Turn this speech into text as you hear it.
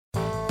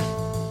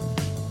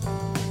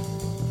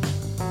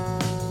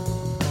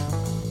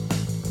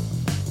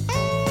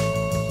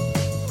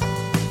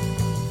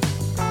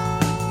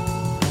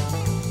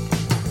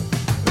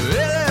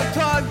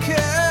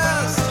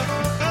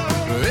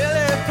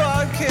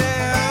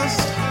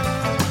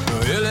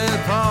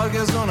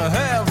SoCalGas gonna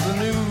have the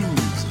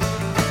news.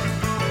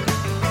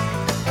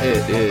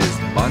 It is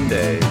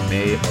Monday,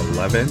 May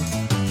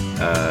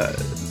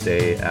 11th,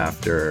 day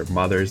after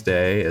Mother's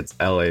Day. It's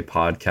LA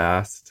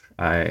Podcast.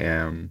 I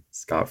am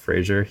Scott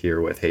Frazier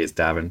here with Hayes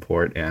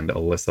Davenport and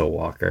Alissa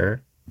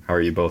Walker. How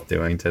are you both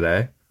doing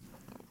today?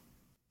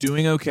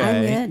 Doing okay.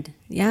 I'm good.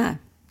 Yeah.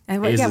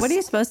 What are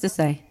you supposed to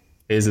say?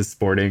 Hayes is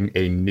sporting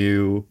a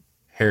new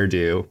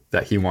hairdo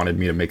that he wanted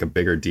me to make a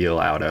bigger deal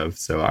out of.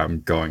 So I'm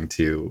going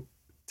to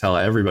tell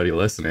everybody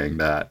listening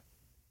that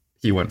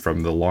he went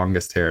from the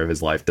longest hair of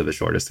his life to the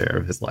shortest hair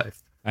of his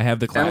life. I have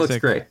the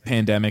classic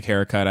pandemic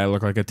haircut. I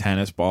look like a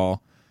tennis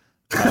ball.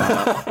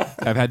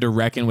 I've had to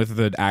reckon with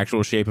the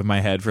actual shape of my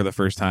head for the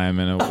first time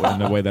in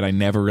a way that I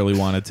never really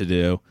wanted to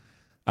do.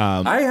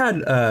 I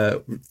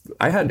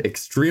had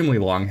extremely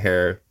long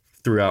hair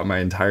throughout my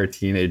entire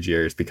teenage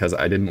years because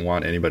I didn't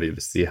want anybody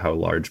to see how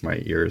large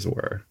my ears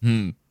were.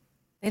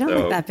 They don't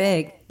look that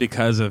big.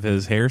 Because of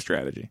his hair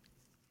strategy.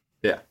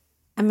 Yeah.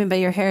 I mean, but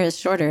your hair is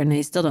shorter and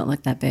they still don't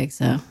look that big.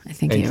 So I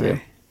think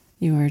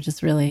you were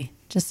just really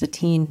just a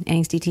teen,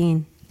 angsty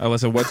teen.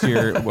 Alissa,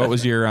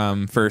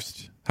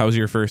 how was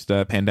your first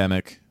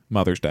pandemic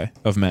Mother's Day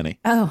of many?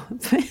 Oh,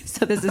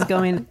 so this is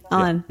going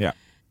on. Yeah.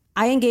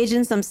 I engaged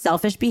in some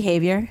selfish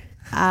behavior.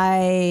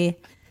 I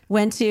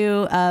went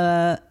to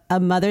a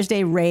Mother's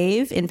Day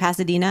rave in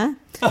Pasadena.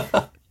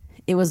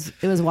 It was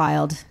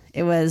wild.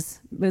 It was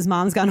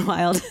Mom's Gone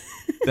Wild.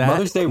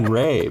 Mother's Day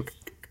rave.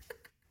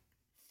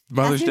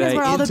 Mother's Day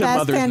where all the into best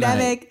Mother's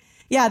pandemic. Night.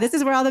 Yeah, this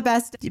is where all the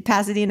best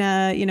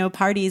Pasadena,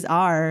 parties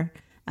are.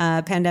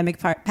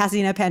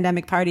 Pasadena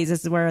pandemic parties. This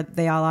is where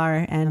they all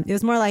are, and it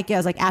was more like it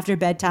was like after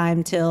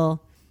bedtime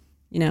till,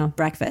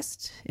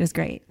 breakfast. It was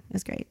great. It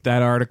was great.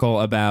 That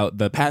article about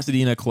the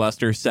Pasadena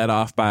cluster set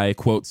off by,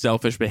 quote,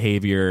 selfish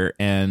behavior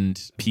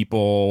and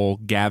people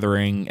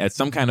gathering at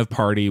some kind of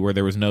party where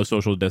there was no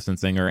social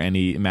distancing or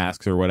any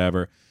masks or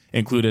whatever,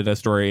 included a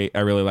story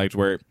I really liked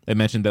where it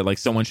mentioned that like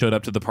someone showed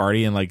up to the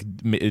party and like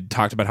it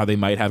talked about how they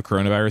might have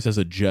coronavirus as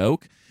a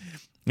joke.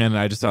 And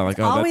I just thought like,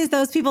 always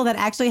those people that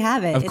actually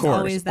have it. Of course,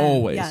 always them.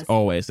 always, Yes.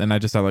 always. And I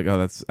just thought like,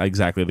 that's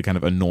exactly the kind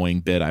of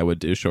annoying bit I would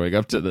do showing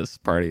up to this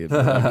party. And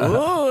like,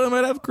 I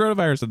might have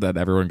coronavirus, and then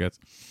everyone gets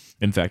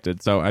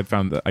infected. So I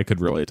found that I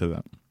could relate to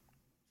that.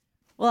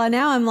 Well,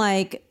 now I'm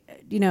like,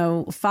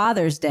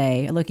 Father's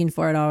Day, looking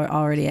forward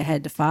already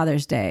ahead to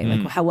Father's Day.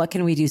 Like, what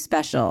can we do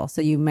special?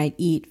 So you might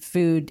eat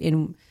food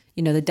in,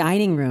 the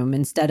dining room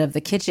instead of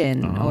the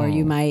kitchen, or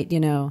you might,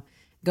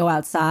 go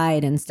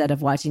outside instead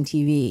of watching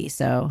TV.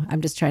 So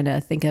I'm just trying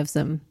to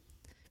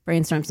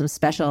brainstorm some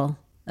special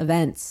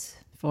events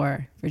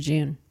for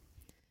June.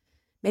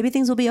 Maybe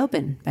things will be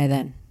open by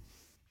then.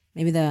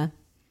 Maybe the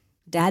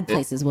dad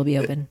places will be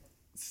open.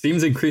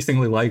 Seems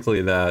increasingly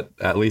likely that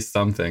at least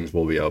some things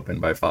will be open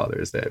by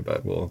Father's Day,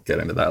 but we'll get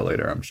into that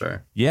later, I'm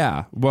sure.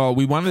 Yeah. Well,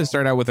 we wanted to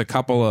start out with a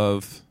couple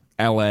of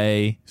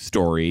LA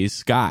stories.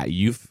 Scott,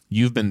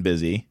 you've been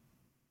busy.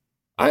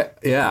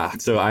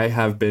 So I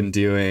have been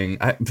doing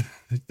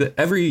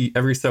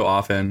every so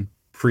often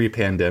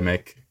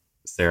pre-pandemic,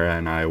 Sarah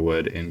and I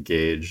would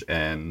engage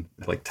in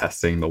like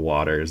testing the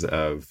waters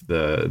of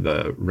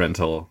the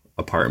rental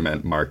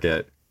apartment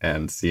market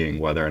and seeing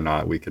whether or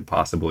not we could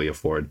possibly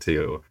afford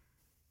to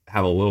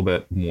have a little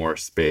bit more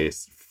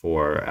space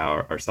for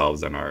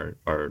ourselves and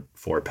our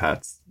four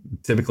pets.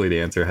 Typically the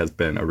answer has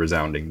been a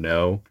resounding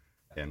no,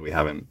 and we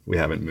haven't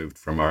moved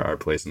from our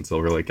place in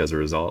Silver Lake as a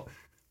result.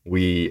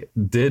 We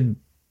did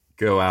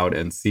go out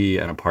and see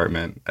an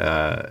apartment,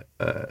 a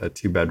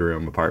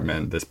 2-bedroom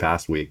apartment this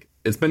past week.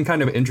 It's been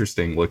kind of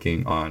interesting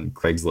looking on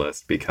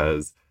Craigslist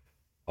because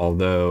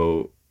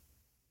although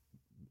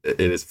it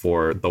is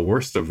for the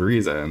worst of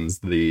reasons,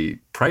 the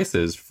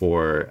prices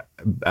for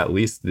at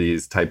least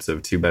these types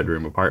of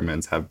 2-bedroom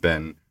apartments have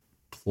been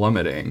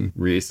plummeting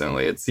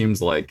recently. It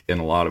seems like in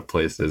a lot of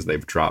places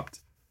they've dropped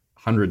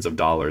hundreds of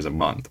dollars a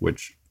month,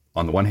 which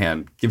on the one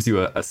hand gives you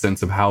a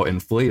sense of how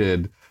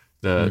inflated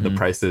the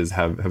prices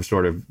have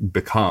sort of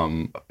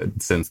become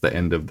since the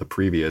end of the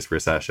previous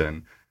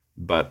recession.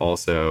 But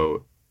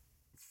also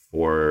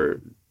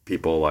for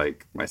people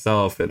like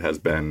myself, it has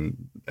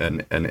been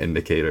an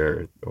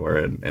indicator or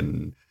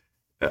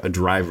a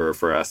driver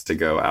for us to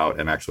go out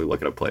and actually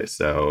look at a place.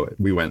 So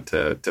we went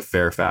to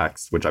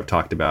Fairfax, which I've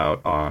talked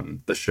about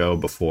on the show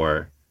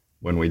before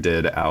when we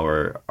did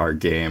our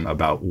game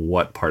about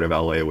what part of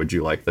LA would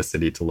you like the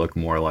city to look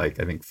more like.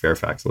 I think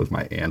Fairfax was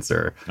my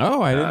answer.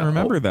 Oh, I didn't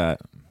remember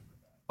that.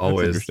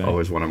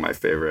 Always one of my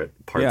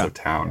favorite parts of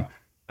town.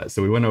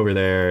 So we went over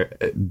there,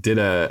 did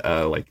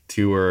a like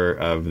tour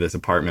of this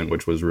apartment,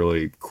 which was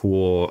really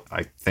cool.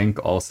 I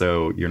think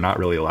also you're not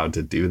really allowed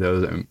to do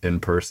those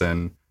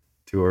in-person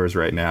tours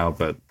right now,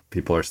 but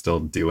people are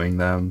still doing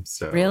them.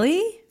 So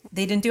really?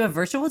 They didn't do a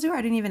virtual tour?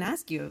 I didn't even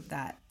ask you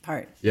that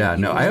part. Yeah,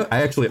 no, I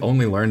actually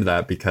only learned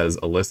that because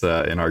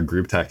Alissa in our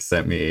group text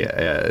sent me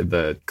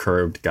the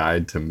Curved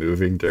Guide to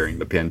Moving during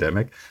the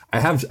pandemic. I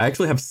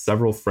actually have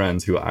several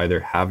friends who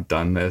either have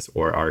done this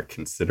or are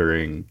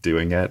considering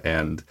doing it.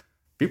 And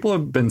people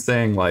have been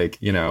saying like,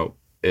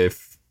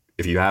 if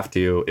if you have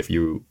to, if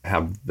you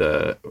have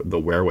the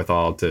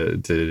wherewithal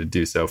to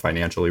do so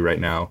financially right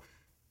now,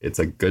 it's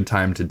a good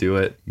time to do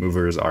it.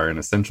 Movers are an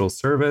essential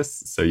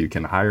service, so you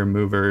can hire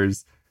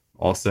movers.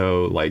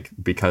 Also, like,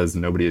 because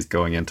nobody is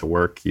going into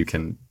work, you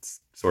can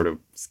sort of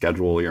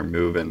schedule your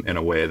move in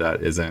a way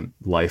that isn't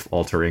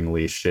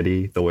life-alteringly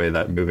shitty the way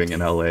that moving in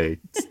LA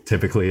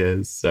typically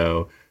is.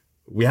 So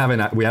we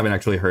haven't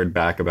actually heard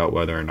back about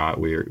whether or not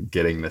we're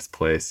getting this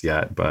place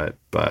yet, but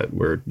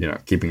we're, you know,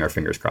 keeping our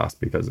fingers crossed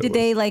because did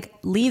they like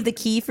leave the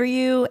key for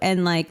you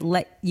and like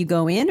let you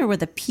go in, or were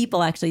the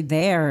people actually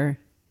there?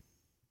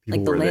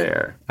 People were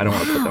there. I don't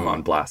want to put them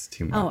on blast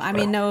too much. Oh, I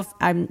mean, no,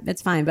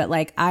 it's fine. But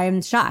like,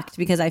 I'm shocked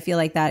because I feel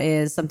like that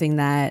is something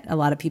that a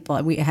lot of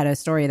people, we had a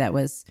story that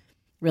was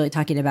really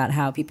talking about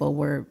how people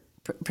were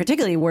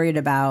particularly worried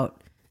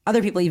about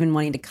other people even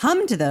wanting to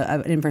come to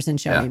the in-person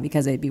showing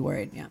because they'd be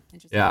worried. Yeah.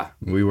 Yeah.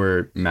 We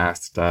were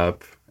masked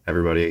up.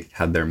 Everybody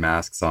had their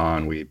masks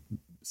on. We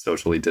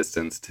socially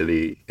distanced to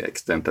the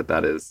extent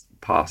that is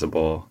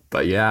possible.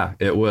 But yeah,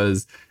 it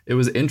was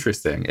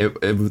interesting.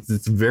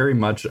 It's very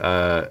much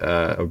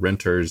a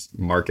renter's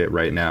market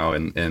right now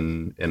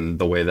in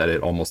the way that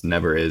it almost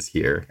never is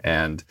here.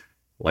 And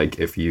like,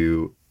 if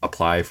you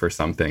apply for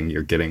something,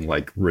 you're getting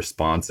like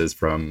responses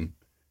from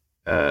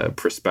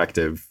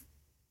prospective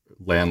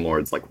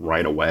landlords like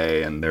right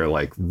away, and they're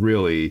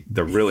really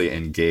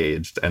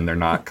engaged, and they're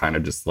not kind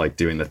of just like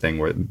doing the thing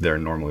where they're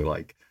normally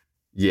like,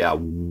 yeah,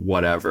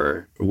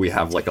 whatever. We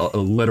have like a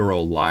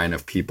literal line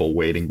of people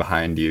waiting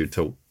behind you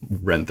to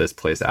rent this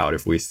place out.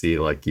 If we see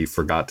like you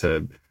forgot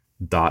to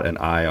dot an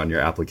I on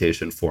your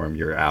application form,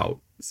 you're out.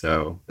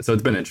 So it's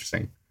been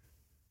interesting.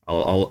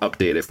 I'll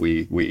update if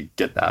we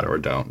get that or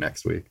don't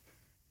next week.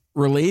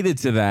 Related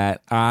to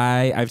that,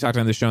 I've talked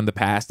on the show in the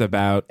past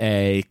about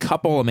a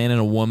couple, a man and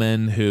a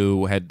woman,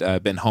 who had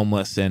been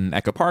homeless in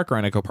Echo Park or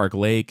on Echo Park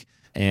Lake.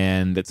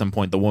 And at some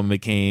point, the woman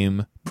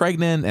became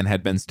pregnant and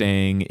had been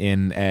staying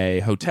in a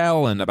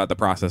hotel, and about the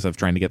process of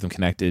trying to get them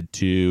connected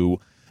to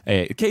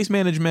a case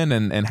management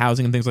and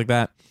housing and things like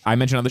that. I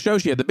mentioned on the show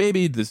she had the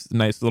baby, this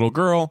nice little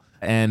girl,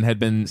 and had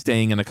been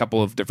staying in a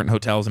couple of different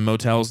hotels and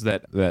motels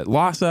that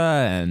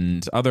Lassa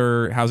and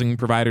other housing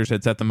providers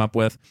had set them up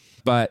with.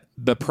 But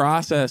the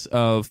process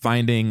of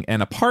finding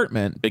an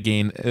apartment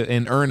began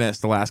in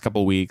earnest the last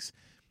couple of weeks.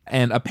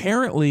 And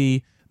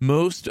apparently,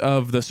 most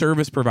of the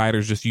service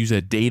providers just use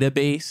a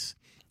database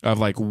of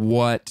like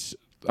what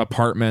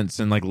apartments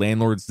and like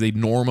landlords they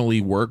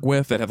normally work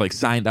with that have like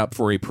signed up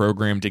for a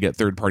program to get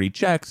third-party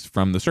checks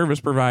from the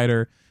service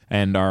provider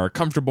and are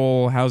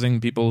comfortable housing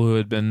people who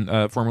had been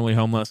formerly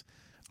homeless.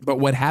 But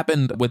what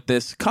happened with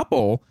this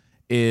couple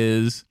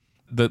is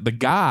the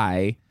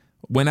guy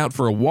went out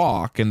for a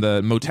walk in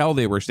the motel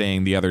they were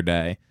staying the other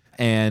day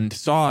and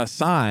saw a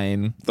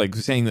sign like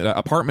saying that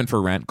apartment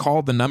for rent,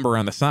 called the number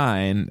on the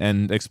sign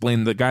and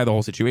explained to the guy the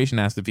whole situation,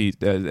 asked if he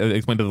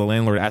explained to the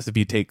landlord, asked if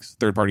he takes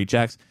third-party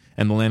checks.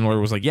 And the landlord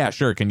was like, yeah,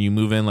 sure. Can you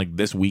move in like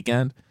this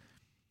weekend?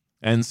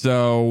 And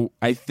so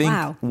I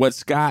think what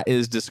Scott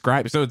is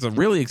describing, so it's a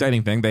really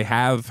exciting thing. They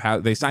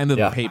they signed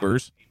the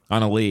papers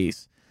on a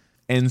lease.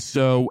 And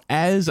so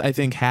as I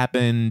think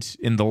happened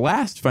in the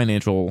last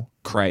financial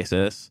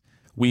crisis,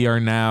 we are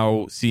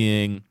now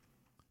seeing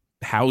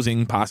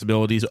housing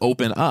possibilities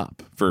open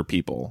up for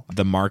people.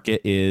 The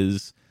market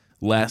is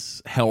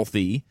less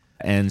healthy,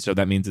 and so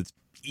that means it's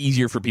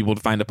easier for people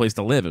to find a place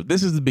to live.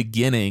 This is the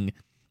beginning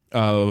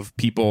of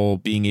people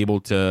being able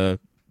to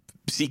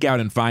seek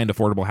out and find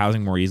affordable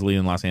housing more easily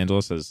in Los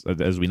Angeles,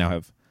 as we now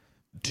have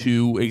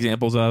two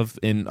examples of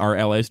in our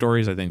LA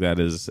stories. I think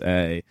that's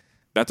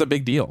a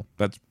big deal.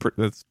 That's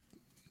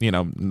you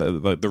know,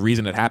 the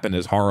reason it happened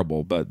is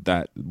horrible, but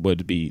that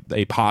would be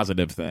a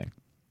positive thing.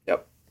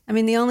 I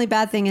mean, the only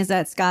bad thing is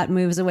that Scott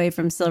moves away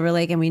from Silver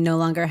Lake and we no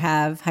longer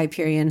have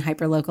Hyperion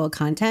hyperlocal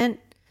content.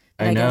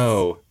 I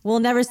know.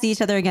 We'll never see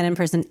each other again in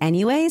person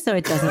anyway, so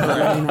it doesn't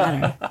really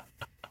matter.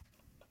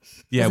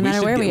 Yeah, we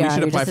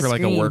should apply for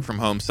like a work from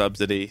home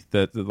subsidy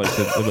that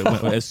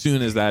as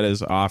soon as that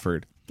is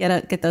offered.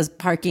 Get those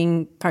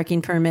parking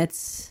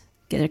permits,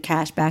 get our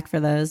cash back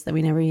for those that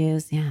we never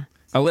use. Yeah.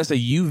 Alissa,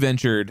 you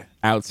ventured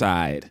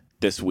outside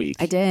this week.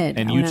 I did.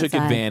 And you took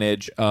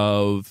advantage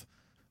of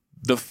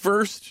this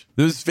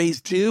is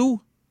phase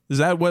 2? Is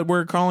that what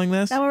we're calling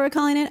this? Is that what we're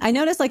calling it? I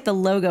noticed like the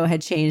logo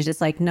had changed.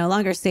 It's like no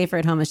longer Safer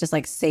at Home. It's just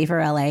like Safer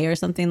LA or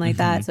something like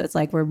that. So it's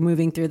like we're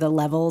moving through the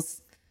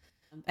levels.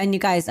 And you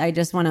guys, I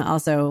just want to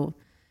also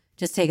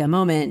just take a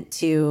moment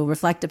to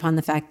reflect upon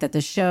the fact that the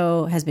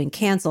show has been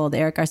canceled. The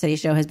Eric Garcetti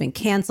show has been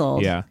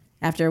canceled. Yeah.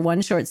 After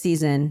one short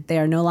season, they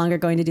are no longer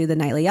going to do the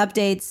nightly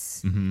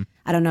updates. Mm-hmm.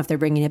 I don't know if they're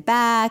bringing it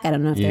back. I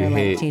don't know if they're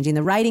like changing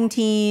the writing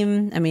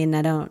team. I mean,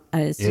 I don't.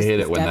 It's you hate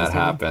it when that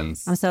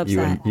happens. I'm so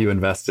upset. You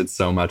invested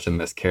so much in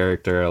this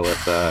character,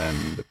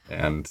 Alissa,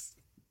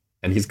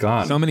 and he's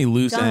gone. So many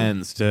loose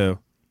ends too.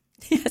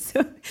 Yeah,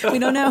 so we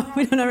don't know.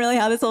 We don't know really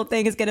how this whole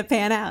thing is going to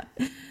pan out.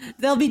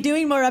 They'll be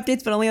doing more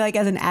updates, but only like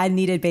as an ad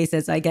needed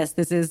basis. I guess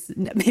this is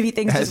maybe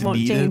things just won't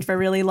change for a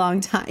really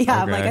long time. Yeah,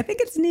 okay. I'm like, I think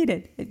it's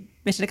needed.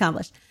 mission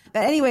accomplished.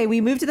 But anyway,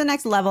 we moved to the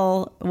next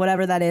level,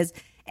 whatever that is.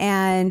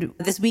 And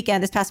this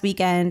past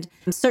weekend,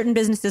 certain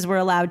businesses were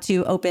allowed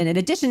to open in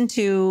addition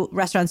to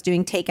restaurants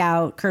doing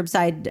takeout,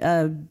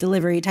 curbside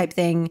delivery type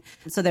thing.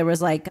 So there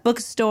was like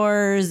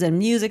bookstores and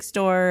music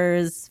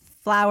stores,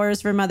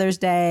 flowers for Mother's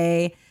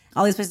Day.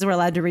 All these places were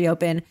allowed to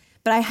reopen.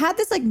 But I had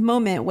this like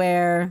moment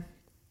where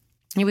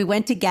we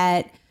went to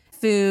get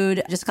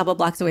food just a couple of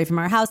blocks away from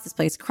our house, this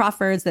place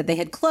Crawford's, that they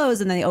had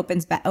closed, and then they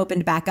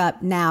opened back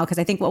up now, because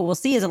I think what we'll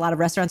see is a lot of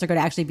restaurants are going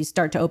to actually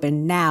start to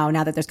open now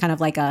that there's kind of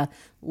like a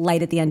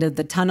light at the end of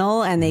the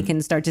tunnel, and they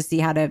can start to see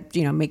how to,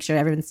 make sure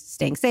everyone's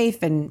staying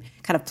safe and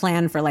kind of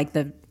plan for like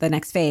the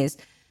next phase.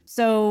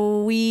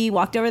 So we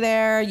walked over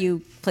there,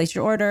 you place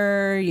your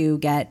order, you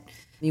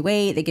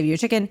wait, they give you your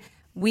chicken.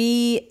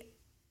 We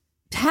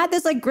had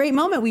this like great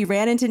moment. We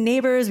ran into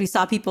neighbors. We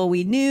saw people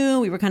we knew.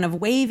 We were kind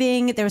of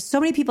waving. There was so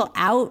many people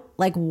out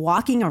like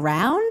walking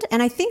around.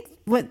 And I think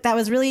what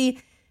was really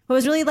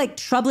like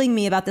troubling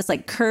me about this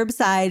like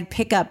curbside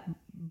pickup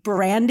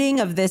branding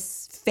of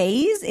this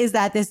phase is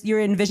that you're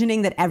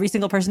envisioning that every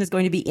single person is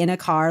going to be in a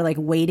car, like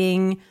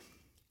waiting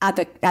at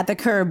the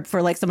curb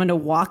for like someone to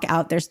walk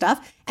out their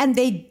stuff. And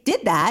they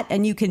did that,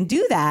 and you can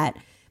do that.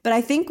 But I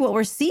think what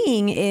we're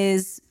seeing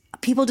is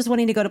people just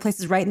wanting to go to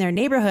places right in their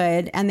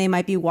neighborhood, and they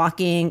might be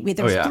walking.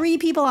 There was 3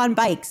 people on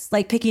bikes,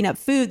 like picking up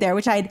food there,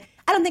 which I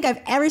don't think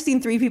I've ever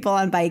seen 3 people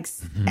on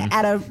bikes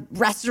at a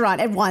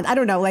restaurant at once. I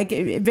don't know,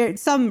 like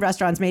some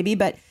restaurants maybe,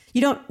 but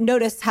you don't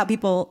notice how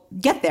people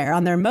get there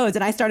on their modes.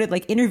 And I started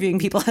like interviewing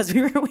people as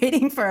we were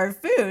waiting for our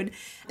food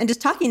and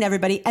just talking to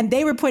everybody. And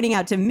they were pointing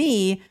out to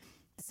me,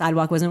 the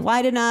sidewalk wasn't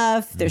wide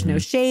enough. There's no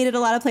shade at a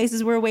lot of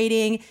places we're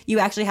waiting. You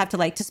actually have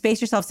to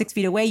space yourself 6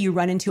 feet away. You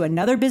run into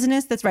another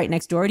business that's right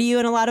next door to you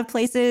in a lot of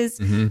places.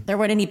 There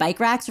weren't any bike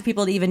racks for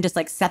people to even just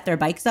like set their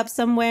bikes up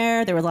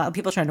somewhere. There were a lot of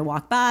people trying to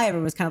walk by.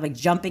 Everyone was kind of like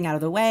jumping out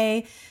of the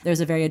way.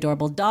 There's a very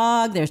adorable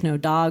dog. There's no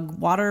dog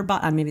water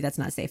bottle. Maybe that's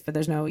not safe, but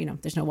there's no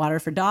water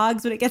for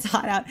dogs when it gets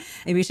hot out.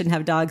 Maybe we shouldn't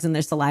have dogs and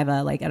their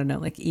saliva,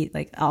 eat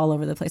all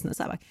over the place on the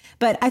sidewalk.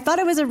 But I thought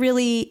it was a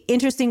really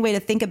interesting way to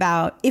think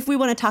about, if we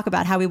want to talk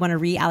about how we want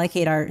to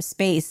reallocate our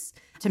space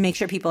to make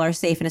sure people are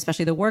safe, and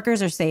especially the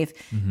workers are safe.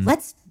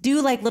 Let's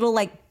do like little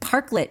like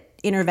parklet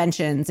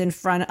interventions in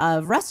front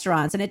of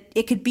restaurants. And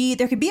there could be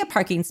a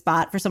parking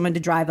spot for someone to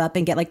drive up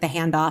and get like the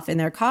handoff in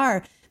their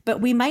car.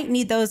 But we might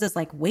need those as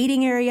like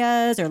waiting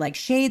areas or like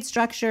shade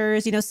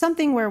structures,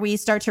 something where we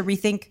start to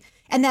rethink.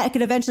 And that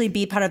could eventually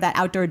be part of that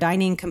outdoor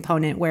dining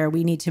component where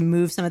we need to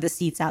move some of the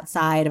seats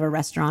outside of a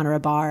restaurant or a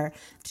bar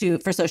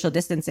for social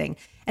distancing.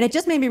 And it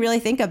just made me really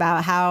think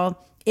about how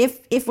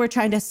if we're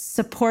trying to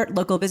support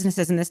local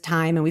businesses in this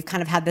time, and we've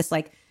kind of had this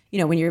like,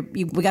 when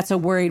we got so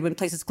worried when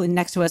places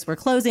next to us were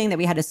closing that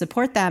we had to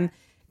support them,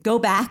 go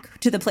back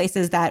to the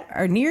places that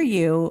are near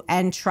you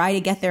and try to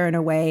get there in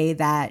a way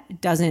that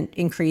doesn't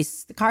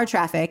increase the car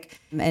traffic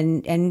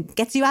and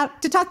gets you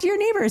out to talk to your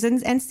neighbors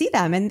and see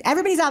them. And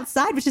everybody's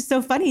outside, which is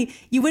so funny.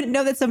 You wouldn't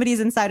know that somebody's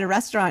inside a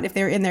restaurant if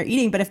they're in there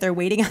eating, but if they're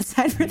waiting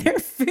outside for their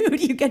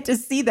food, you get to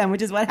see them,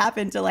 which is what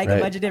happened to like a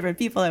bunch of different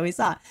people that we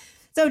saw.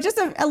 So just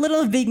a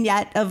little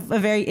vignette of a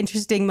very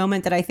interesting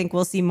moment that I think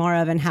we'll see more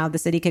of, and how the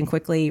city can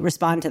quickly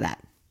respond to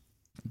that.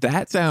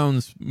 That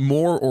sounds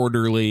more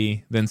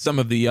orderly than some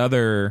of the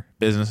other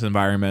business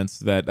environments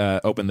that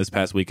opened this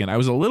past weekend. I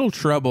was a little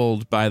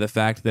troubled by the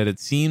fact that it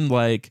seemed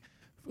like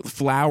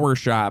flower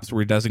shops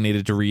were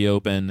designated to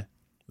reopen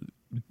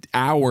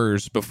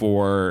hours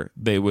before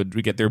they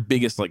would get their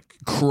biggest like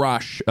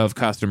crush of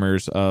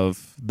customers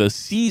of the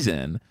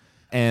season.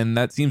 And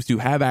that seems to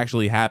have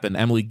actually happened.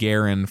 Emily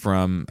Guerin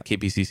from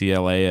KPCC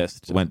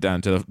LAist went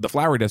down to the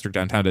Flower District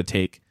downtown to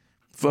take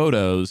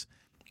photos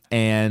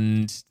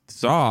and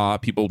saw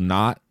people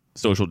not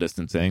social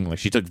distancing. Like,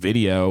 she took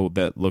video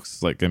that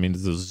looks like,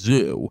 it's a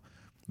zoo.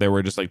 There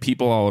were just like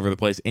people all over the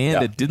place.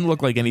 And it didn't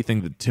look like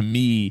anything that, to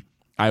me,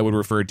 I would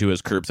refer to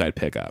as curbside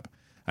pickup.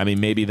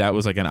 Maybe that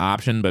was like an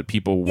option, but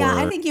people were... Yeah,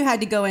 I think you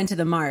had to go into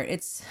the mart. I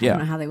don't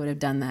know how they would have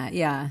done that.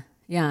 Yeah.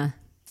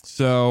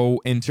 So,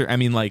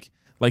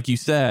 like you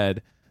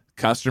said,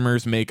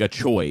 customers make a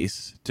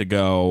choice to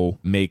go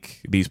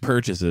make these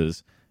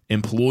purchases.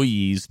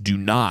 Employees do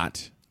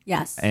not.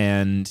 Yes.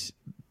 And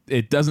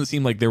it doesn't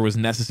seem like there was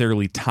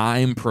necessarily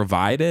time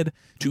provided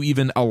to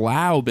even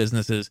allow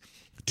businesses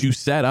to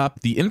set up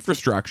the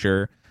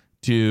infrastructure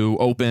to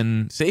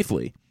open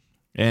safely.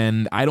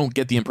 And I don't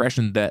get the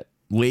impression that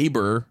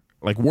labor,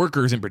 like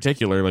workers in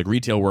particular, like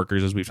retail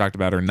workers, as we've talked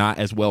about, are not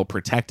as well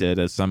protected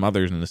as some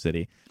others in the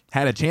city,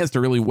 had a chance to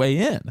really weigh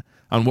in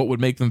on what would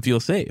make them feel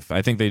safe.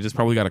 I think they just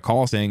probably got a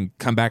call saying,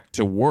 come back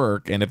to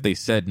work. And if they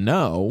said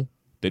no,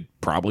 they'd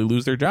probably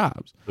lose their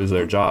jobs.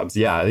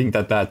 Yeah, I think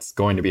that's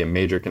going to be a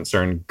major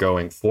concern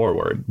going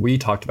forward. We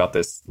talked about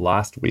this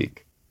last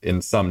week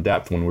in some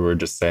depth when we were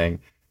just saying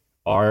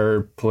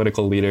our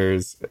political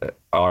leaders,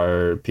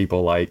 are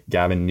people like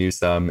Gavin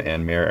Newsom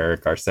and Mayor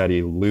Eric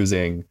Garcetti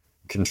losing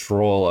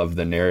control of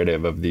the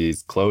narrative of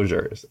these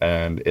closures.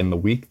 And in the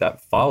week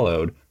that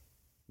followed,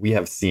 we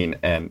have seen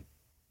an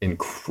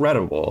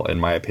incredible, in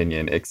my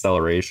opinion,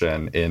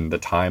 acceleration in the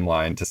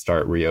timeline to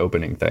start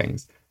reopening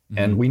things.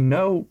 Mm-hmm. And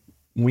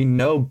we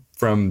know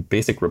from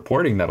basic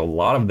reporting that a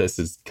lot of this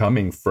is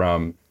coming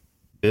from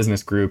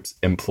business groups,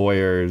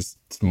 employers,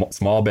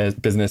 small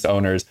business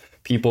owners,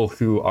 people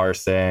who are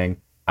saying,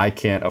 I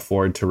can't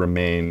afford to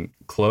remain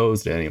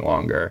closed any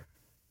longer.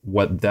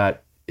 What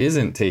that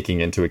isn't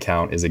taking into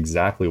account is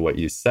exactly what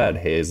you said,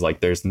 Hayes. Like,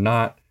 there's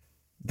not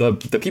the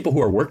people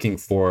who are working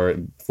for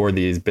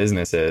these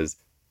businesses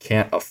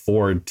can't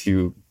afford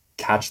to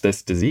catch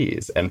this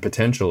disease and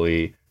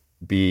potentially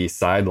be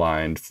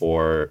sidelined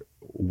for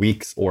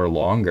weeks or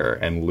longer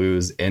and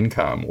lose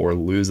income or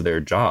lose their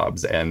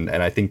jobs. And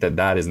I think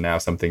that is now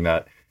something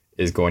that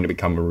is going to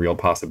become a real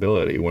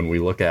possibility when we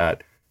look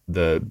at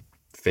the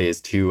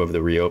phase 2 of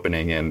the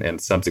reopening and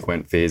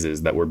subsequent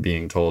phases that we're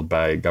being told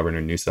by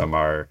Governor Newsom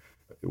are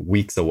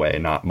weeks away,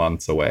 not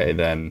months away.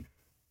 Then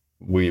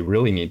we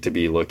really need to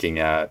be looking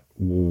at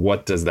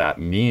what does that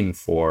mean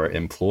for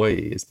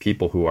employees,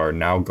 people who are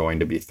now going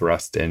to be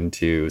thrust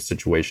into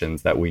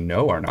situations that we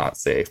know are not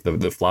safe.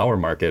 The flower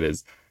market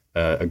is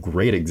a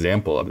great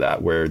example of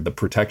that, where the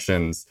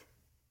protections,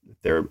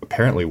 there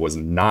apparently was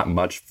not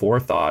much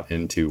forethought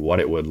into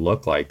what it would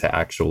look like to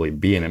actually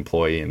be an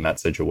employee in that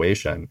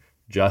situation.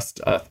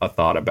 Just a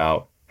thought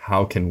about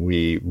how can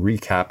we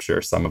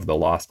recapture some of the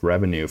lost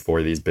revenue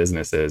for these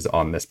businesses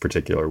on this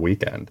particular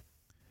weekend.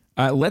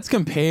 Let's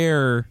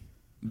compare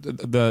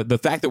the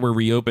fact that we're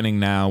reopening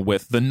now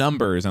with the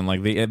numbers and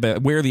like the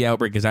where the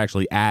outbreak is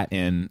actually at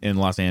in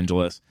Los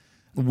Angeles.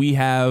 We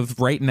have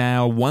right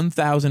now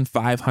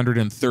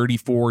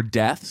 1,534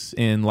 deaths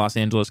in Los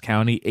Angeles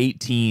County,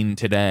 18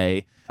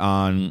 today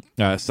on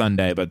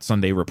Sunday, but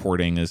Sunday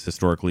reporting is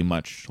historically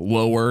much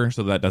lower,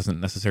 so that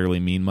doesn't necessarily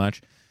mean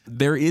much.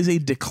 There is a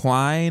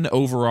decline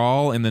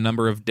overall in the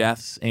number of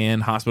deaths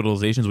and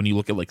hospitalizations when you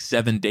look at like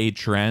 7-day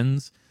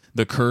trends.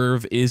 The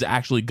curve is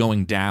actually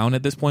going down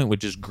at this point,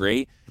 which is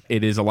great.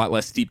 It is a lot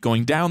less steep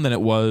going down than it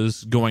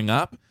was going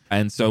up.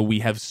 And so we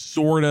have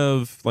sort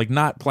of like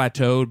not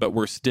plateaued, but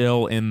we're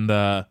still in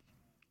the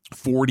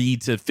 40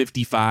 to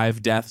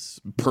 55 deaths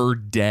per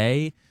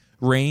day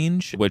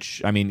range,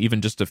 which, I mean,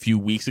 even just a few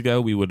weeks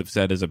ago, we would have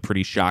said is a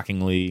pretty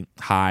shockingly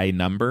high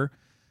number.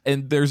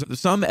 And there's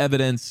some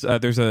evidence.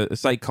 There's a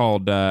site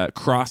called xtown.la,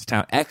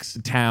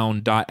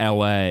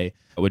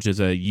 which is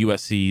a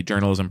USC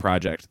journalism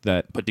project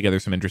that put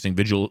together some interesting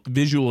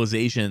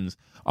visualizations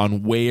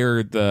on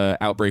where the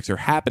outbreaks are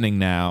happening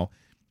now.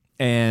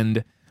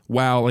 And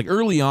while like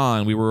early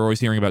on, we were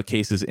always hearing about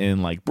cases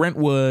in like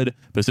Brentwood,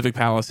 Pacific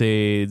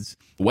Palisades,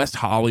 West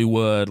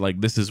Hollywood, like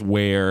this is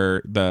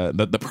where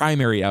the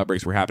primary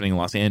outbreaks were happening in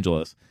Los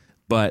Angeles.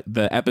 But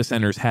the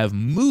epicenters have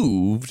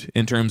moved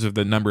in terms of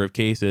the number of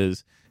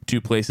cases to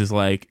places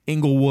like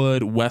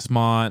Inglewood,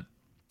 Westmont,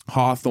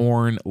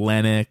 Hawthorne,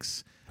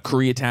 Lenox,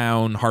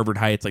 Koreatown, Harvard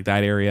Heights, like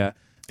that area,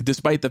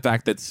 despite the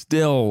fact that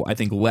still, I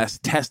think, less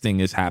testing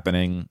is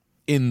happening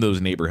in those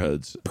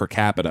neighborhoods per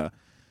capita.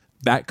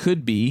 That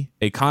could be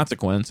a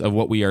consequence of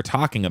what we are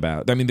talking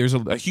about. I mean, there's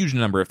a huge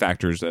number of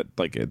factors that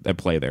like at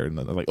play there.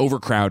 Like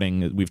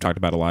overcrowding, we've talked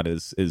about a lot,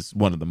 is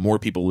one of the more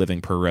people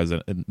living per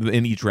resident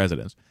in each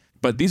residence.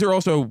 But these are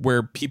also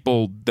where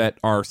people that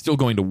are still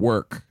going to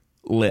work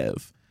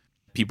live.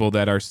 People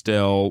that are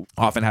still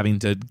often having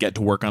to get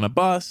to work on a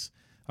bus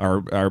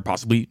are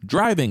possibly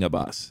driving a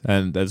bus.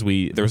 And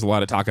there was a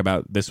lot of talk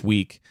about this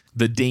week,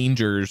 the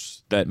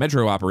dangers that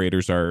metro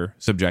operators are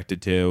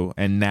subjected to.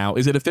 And now,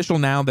 is it official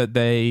now that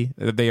they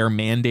are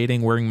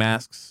mandating wearing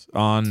masks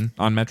on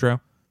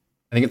Metro?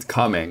 I think it's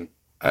coming.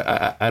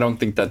 I don't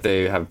think that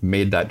they have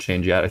made that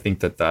change yet. I think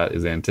that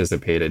is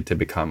anticipated to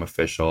become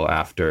official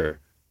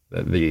after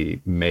the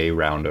May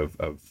round of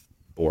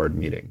board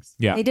meetings.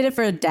 Yeah. They did it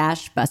for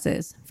Dash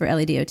buses, for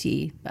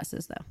LEDOT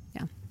buses, though.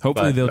 Yeah.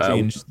 Hopefully they'll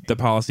change the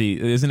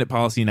policy. Isn't it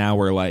policy now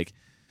where like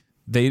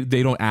they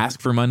don't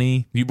ask for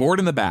money? You board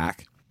in the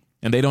back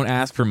and they don't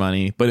ask for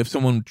money. But if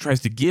someone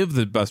tries to give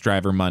the bus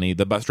driver money,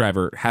 the bus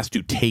driver has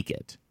to take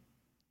it.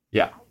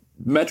 Yeah.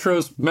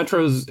 Metro's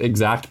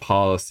exact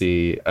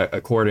policy,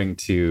 according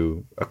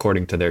to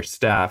their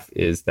staff,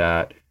 is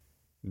that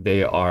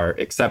they are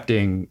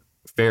accepting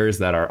fares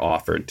that are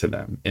offered to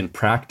them. In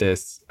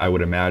practice, I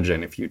would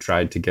imagine if you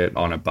tried to get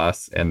on a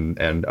bus and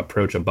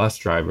approach a bus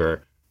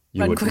driver,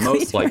 you would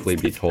most likely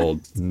be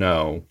told,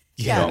 no,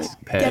 don't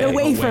pay. Get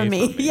away from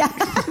me. Yeah.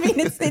 I mean,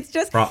 it's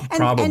just...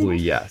 Probably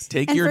yes.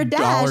 Take your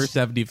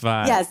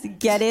 $1.75. Yes,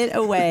 get it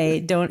away.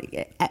 Don't...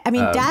 I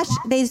mean, Dash,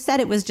 they said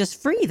it was just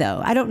free,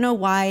 though. I don't know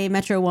why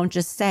Metro won't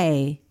just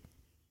say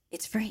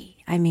it's free.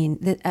 I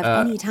mean, at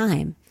any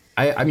time.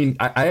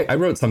 I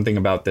wrote something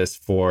about this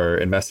for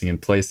Investing in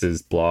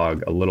Places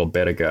blog a little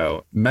bit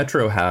ago.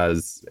 Metro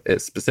has,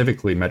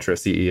 specifically Metro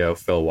CEO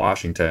Phil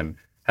Washington,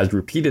 has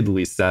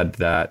repeatedly said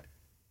that,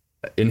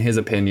 in his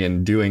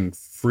opinion, doing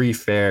free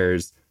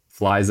fares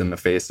flies in the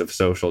face of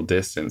social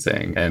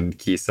distancing. And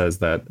he says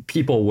that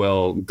people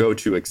will go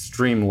to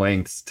extreme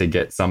lengths to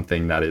get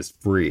something that is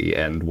free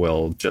and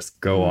will just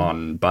go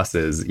on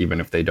buses even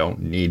if they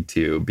don't need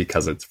to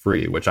because it's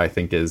free, which I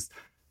think is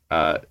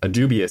a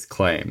dubious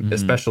claim,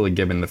 especially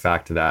given the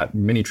fact that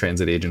many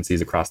transit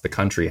agencies across the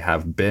country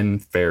have been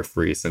fare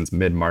free since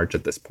mid-March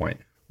at this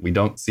point. We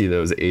don't see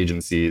those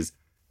agencies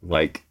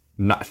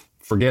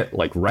forget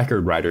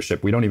record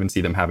ridership. We don't even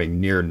see them having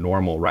near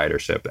normal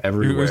ridership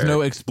everywhere. There's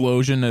no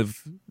explosion of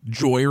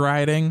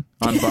joyriding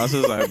on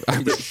buses.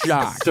 I'm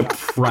shocked.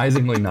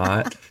 Surprisingly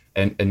not.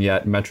 And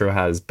yet Metro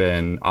has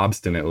been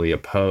obstinately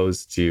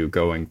opposed to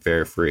going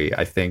fare free.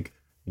 I think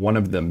one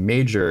of the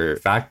major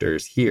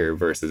factors here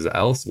versus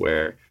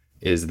elsewhere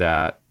is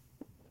that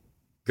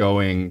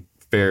going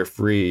fare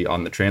free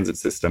on the transit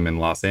system in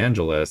Los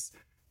Angeles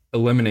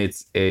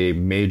eliminates a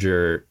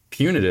major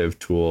punitive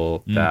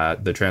tool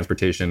that the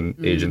transportation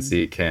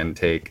agency can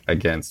take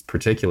against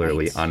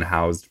particularly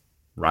unhoused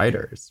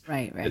riders.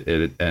 Right.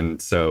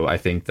 And so I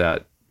think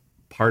that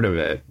part of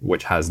it,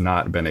 which has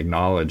not been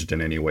acknowledged in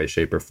any way,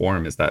 shape, or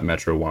form, is that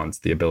Metro wants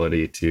the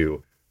ability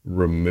to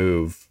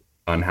remove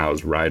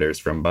unhoused riders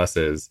from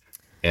buses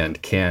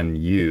and can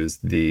use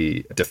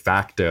the de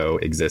facto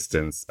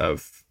existence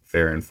of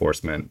fare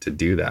enforcement to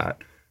do that.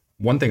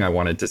 One thing I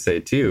wanted to say,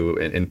 too,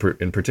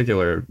 in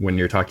particular, when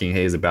you're talking,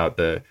 Hayes, about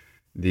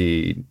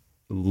the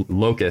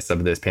locus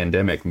of this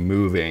pandemic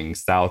moving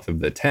south of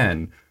the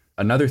 10,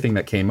 another thing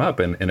that came up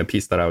in a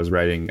piece that I was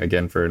writing,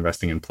 again, for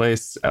Investing in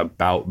Place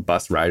about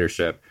bus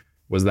ridership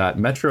was that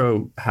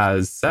Metro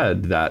has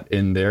said that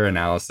in their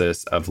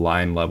analysis of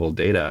line level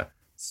data,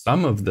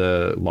 some of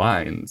the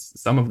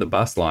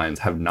bus lines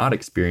have not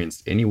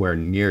experienced anywhere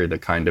near the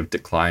kind of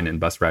decline in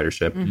bus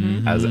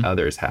ridership as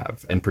others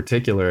have. In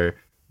particular,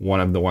 one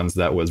of the ones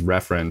that was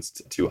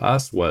referenced to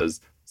us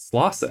was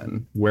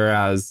Slauson,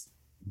 whereas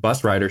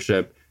bus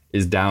ridership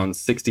is down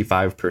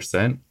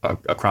 65%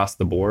 across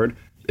the board.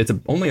 It's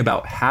only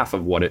about half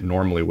of what it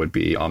normally would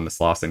be on the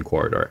Slauson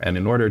corridor. And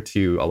in order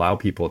to allow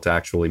people to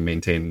actually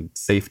maintain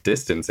safe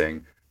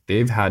distancing,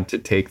 they've had to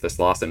take the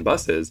Slauson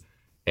buses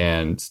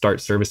and start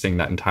servicing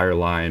that entire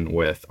line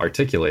with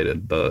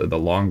the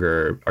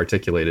longer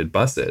articulated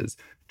buses,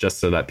 just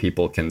so that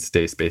people can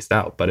stay spaced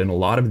out. But in a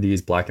lot of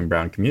these Black and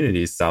brown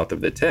communities south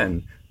of the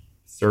 10,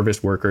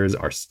 service workers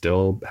are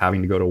still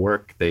having to go to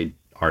work.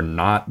 They're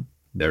not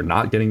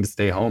getting to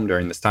stay home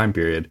during this time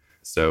period.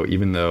 So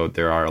even though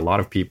there are a lot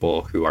of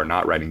people who are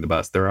not riding the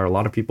bus, there are a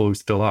lot of people who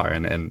still are.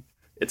 And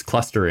it's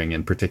clustering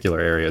in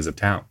particular areas of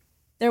town.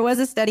 There was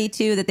a study,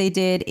 too, that they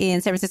did in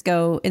San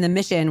Francisco in the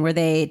Mission where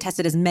they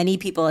tested as many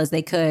people as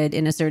they could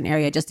in a certain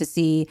area just to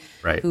see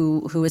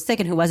who was sick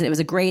and who wasn't. It was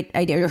a great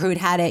idea, or who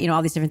had it,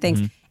 all these different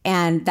things.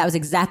 And that was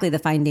exactly the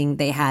finding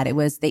they had. It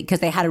was because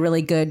they had a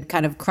really good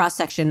kind of cross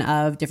section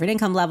of different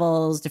income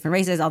levels, different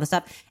races, all the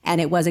stuff. And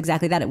it was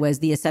exactly that. It was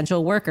the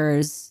essential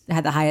workers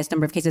had the highest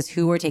number of cases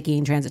who were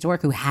taking transit to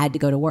work, who had to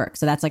go to work.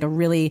 So that's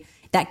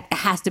that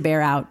has to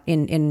bear out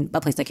in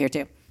a place like here,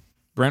 too.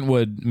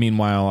 Brentwood,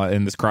 meanwhile,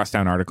 in this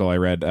Crosstown article I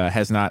read,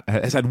 has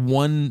had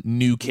one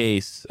new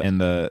case in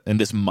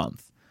this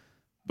month.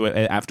 But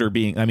after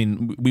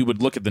being, we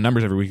would look at the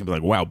numbers every week and be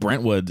like, wow,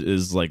 Brentwood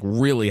is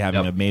really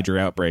having a major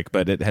outbreak,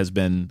 but it has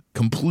been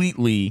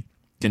completely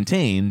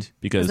contained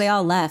because they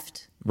all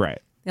left. Right.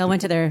 They all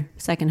went to their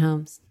second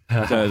homes.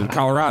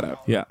 Colorado.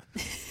 Yeah.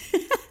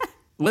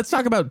 Let's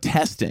talk about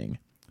testing.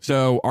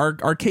 So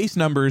our case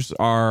numbers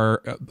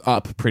are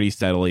up pretty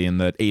steadily in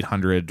the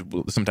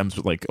 800, sometimes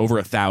over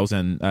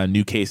 1,000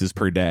 new cases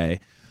per day.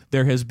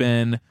 There has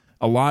been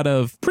a lot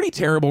of pretty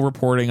terrible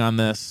reporting on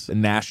this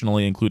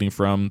nationally, including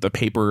from the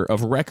paper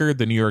of record,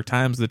 the New York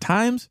Times. The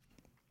Times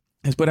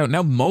has put out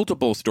now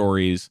multiple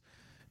stories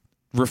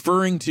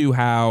referring to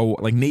how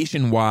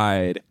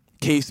nationwide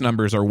case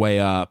numbers are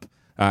way up.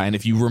 And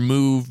if you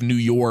remove New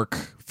York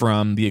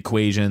from the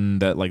equation,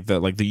 that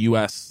the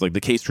U.S.,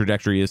 the case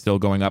trajectory is still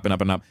going up and up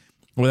and up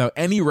without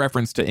any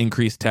reference to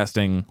increased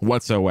testing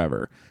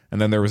whatsoever. And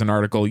then there was an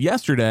article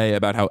yesterday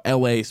about how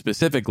L.A.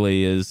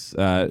 specifically is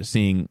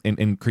seeing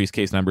increased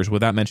case numbers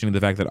without mentioning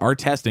the fact that our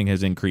testing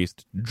has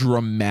increased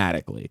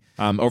dramatically.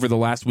 Over the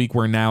last week,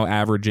 we're now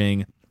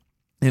averaging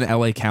in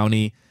L.A.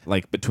 County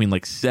between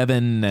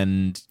 7,000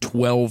 and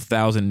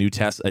 12,000 new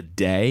tests a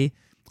day,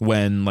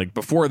 when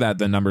before that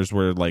the numbers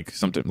were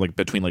something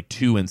between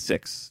 2,000 and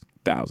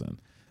 6,000.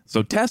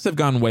 So tests have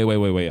gone way, way,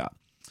 way, way up.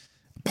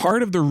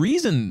 Part of the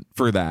reason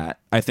for that,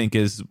 I think,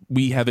 is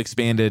we have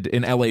expanded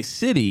in LA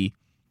City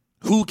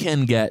who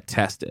can get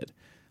tested.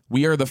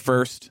 We are the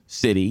first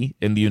city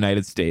in the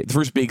United States, the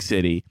first big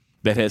city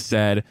that has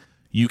said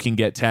you can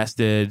get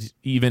tested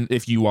even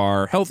if you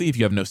are healthy, if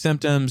you have no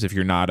symptoms, if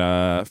you're not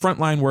a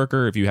frontline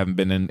worker, if you haven't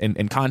been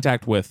in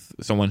contact with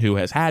someone who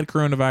has had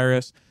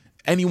coronavirus.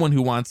 Anyone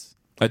who wants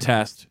a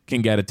test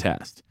can get a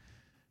test.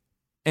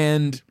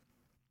 And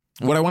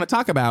what I want to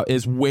talk about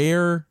is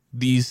where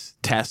these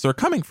tests are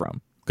coming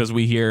from, because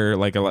we hear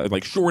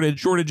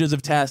shortages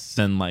of tests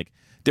and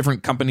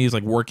different companies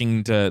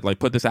working to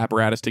put this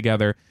apparatus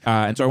together.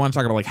 And so I want to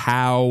talk about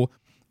how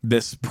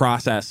this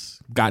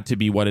process got to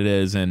be what it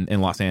is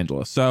in Los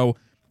Angeles. So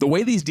the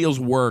way these deals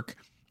work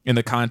in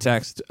the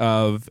context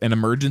of an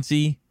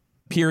emergency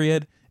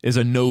period is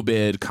a no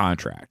bid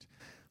contract.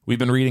 We've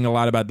been reading a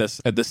lot about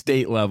this at the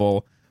state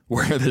level,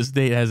 where the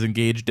state has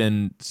engaged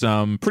in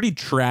some pretty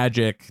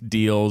tragic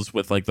deals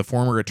with like the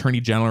former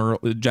Attorney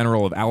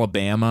General of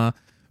Alabama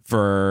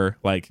for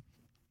like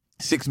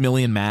 6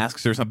 million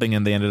masks or something,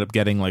 and they ended up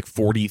getting like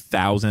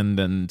 40,000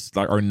 and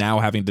are now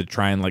having to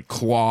try and like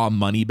claw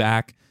money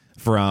back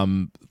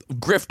from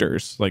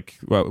grifters,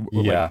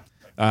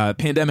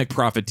 pandemic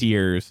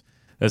profiteers,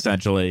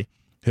 essentially.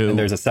 And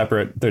there's a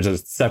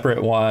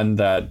separate one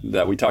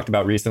that we talked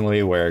about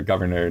recently where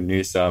Governor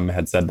Newsom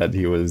had said that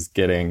he was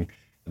getting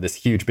this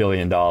huge $1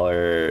 billion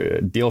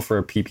deal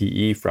for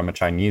PPE from a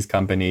Chinese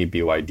company,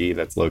 BYD,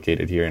 that's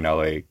located here in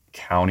LA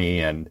County.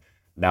 And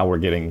now we're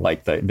getting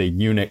like the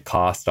unit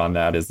cost on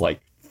that is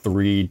like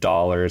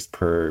 $3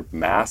 per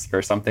mask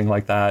or something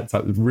like that.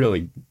 So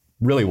really,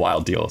 really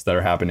wild deals that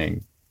are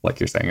happening, like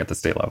you're saying, at the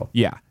state level.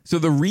 Yeah. So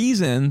the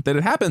reason that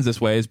it happens this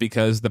way is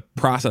because the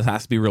process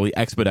has to be really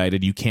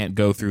expedited. You can't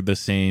go through the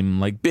same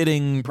like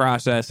bidding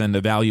process and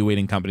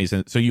evaluating companies.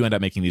 And so you end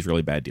up making these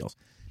really bad deals.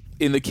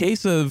 In the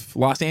case of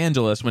Los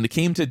Angeles, when it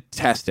came to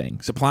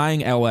testing,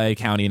 supplying LA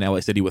County and LA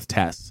City with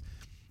tests,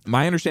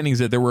 my understanding is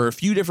that there were a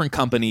few different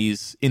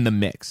companies in the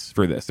mix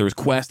for this. There was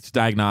Quest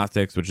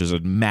Diagnostics, which is a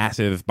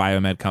massive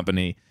biomed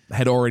company,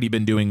 had already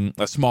been doing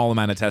a small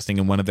amount of testing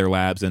in one of their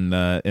labs in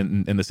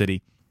the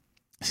city.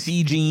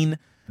 Seegene,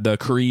 the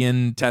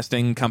Korean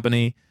testing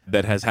company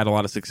that has had a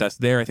lot of success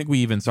there. I think we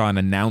even saw an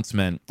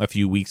announcement a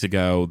few weeks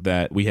ago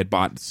that we had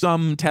bought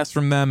some tests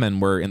from them and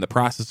were in the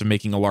process of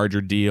making a larger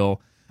deal.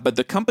 But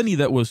the company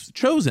that was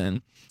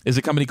chosen is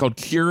a company called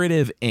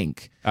Curative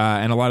Inc.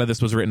 And a lot of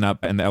this was written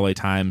up in the LA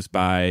Times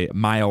by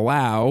Maya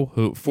Lau,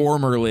 who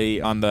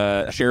formerly on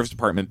the Sheriff's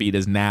Department beat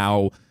is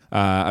now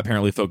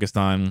apparently focused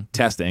on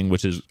testing,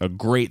 which is a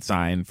great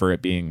sign for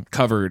it being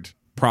covered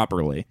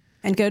properly.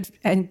 And good,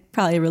 and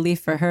probably a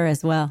relief for her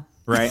as well.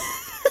 Right.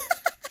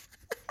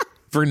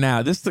 For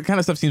now, the kind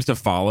of stuff seems to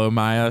follow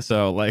Maya.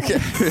 So like, I'm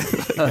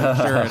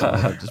sure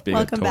it'll just be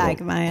Welcome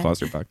back, Maya.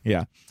 Clusterfuck.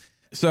 Yeah.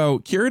 So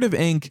Curative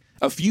Inc.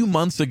 a few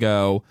months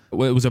ago, it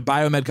was a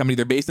biomed company.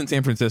 They're based in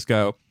San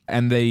Francisco,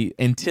 and they,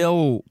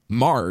 until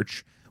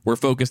March, were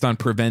focused on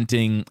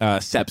preventing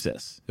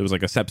sepsis. It was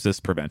like a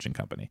sepsis prevention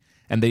company.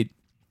 And they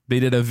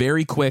did a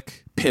very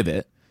quick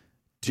pivot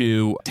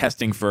to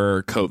testing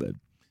for COVID.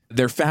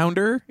 Their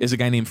founder is a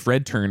guy named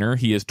Fred Turner.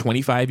 He is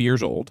 25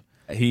 years old.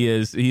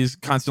 He's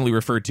constantly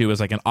referred to as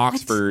like an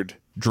Oxford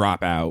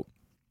dropout,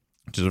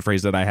 which is a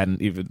phrase that I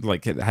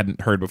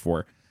hadn't heard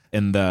before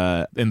in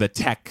the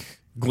tech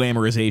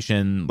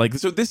glamorization.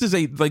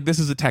 This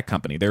is a tech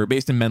company. They were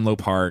based in Menlo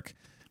Park,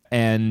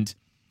 and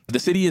the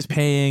city is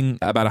paying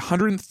about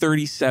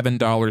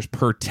 $137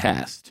 per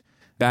test.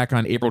 Back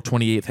on April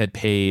 28th, had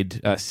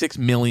paid $6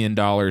 million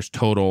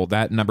total.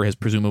 That number has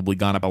presumably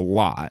gone up a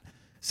lot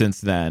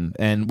since then.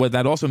 And what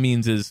that also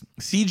means is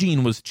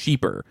Seegene was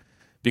cheaper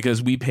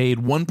because we paid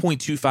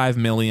 $1.25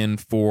 million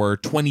for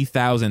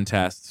 20,000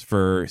 tests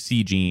for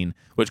Seegene,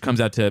 which comes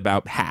out to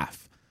about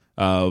half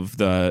of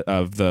the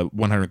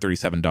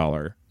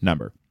 $137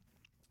 number.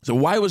 So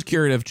why was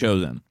Curative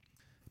chosen?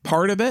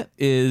 Part of it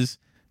is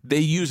they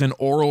use an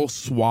oral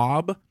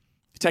swab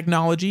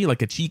technology,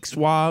 like a cheek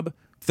swab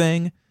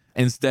thing,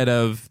 instead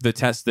of the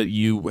test that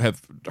you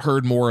have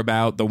heard more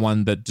about, the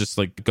one that just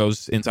like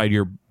goes inside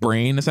your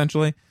brain,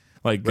 essentially,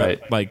 like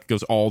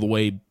goes all the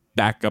way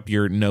back up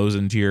your nose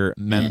into your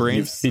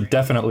membrane. You've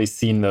definitely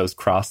seen those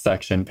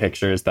cross-section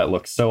pictures that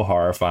look so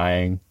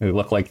horrifying. They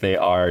look like they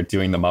are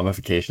doing the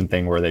mummification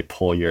thing where they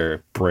pull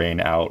your brain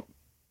out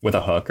with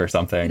a hook or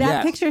something.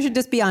 That picture should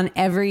just be on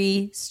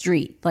every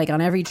street, like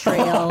on every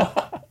trail.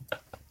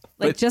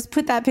 Just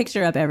put that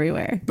picture up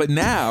everywhere. But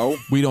now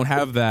we don't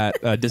have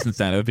that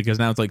disincentive because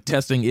now it's like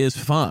testing is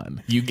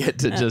fun. You get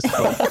to just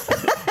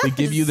they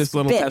give you this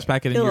little test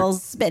packet. A little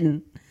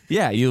spitting.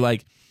 Yeah,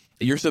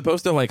 you're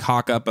supposed to like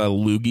hawk up a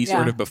loogie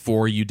sort of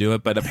before you do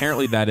it, but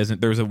apparently that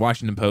isn't. There was a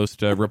Washington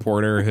Post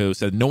reporter who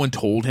said no one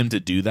told him to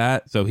do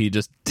that, so he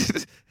just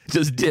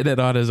did it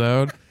on his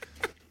own.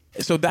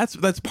 So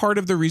that's part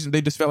of the reason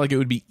they just felt like it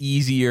would be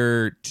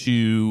easier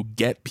to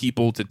get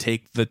people to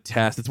take the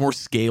test. It's more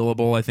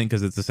scalable, I think,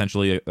 because it's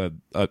essentially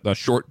a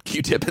short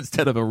Q-tip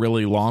instead of a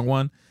really long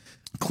one.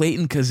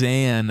 Clayton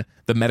Kazan,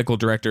 the medical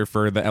director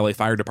for the LA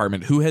Fire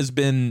Department, who has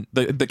been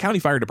the county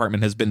fire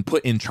department has been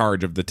put in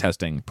charge of the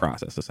testing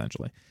process,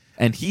 essentially.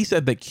 And he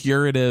said that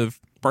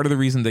Curative, part of the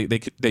reason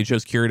they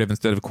chose Curative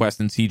instead of Quest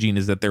and Seegene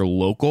is that they're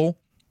local.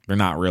 They're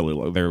not really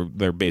local.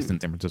 They're based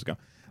in San Francisco.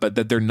 But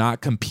that they're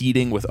not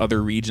competing with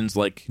other regions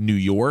like New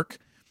York.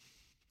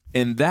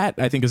 And that,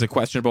 I think, is a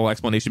questionable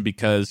explanation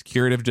because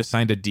Curative just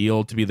signed a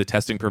deal to be the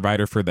testing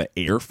provider for the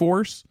Air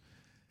Force,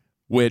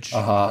 which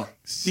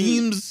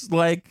seems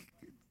like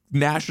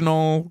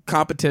national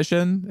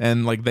competition.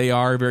 And like they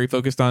are very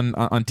focused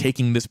on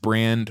taking this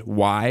brand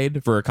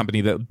wide for a company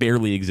that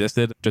barely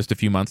existed just a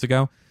few months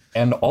ago.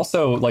 And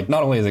also, like,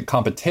 not only is it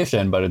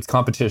competition, but it's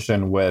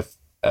competition with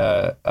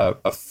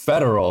a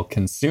federal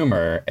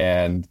consumer.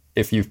 And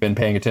if you've been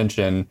paying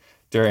attention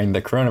during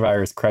the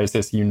coronavirus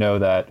crisis, you know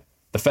that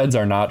the feds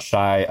are not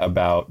shy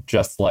about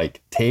just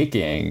like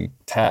taking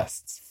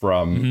tests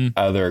from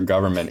other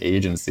government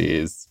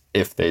agencies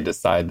if they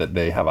decide that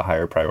they have a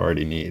higher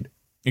priority need.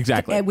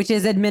 Exactly. Which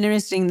is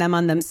administering them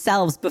on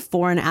themselves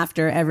before and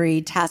after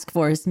every task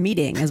force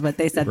meeting is what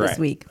they said this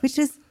week, which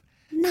is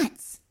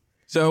nuts.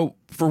 So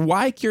for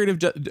why curative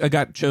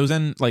got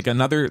chosen, like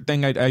another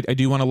thing I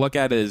do want to look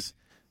at is,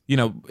 you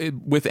know,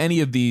 with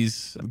any of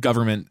these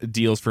government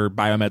deals for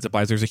biomed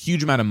supplies, there's a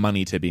huge amount of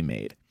money to be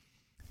made.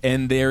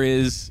 And there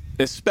is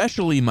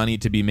especially money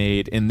to be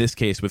made in this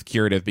case with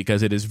Curative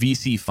because it is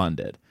VC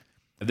funded.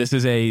 This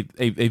is a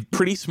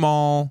pretty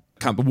small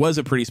was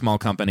a pretty small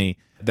company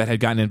that had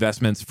gotten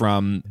investments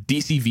from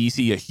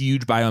DCVC, a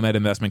huge biomed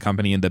investment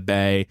company in the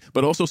Bay,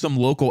 but also some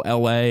local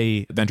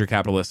LA venture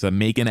capitalists.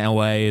 Macon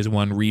LA is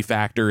one,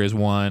 Refactor is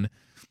one.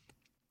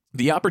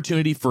 The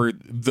opportunity for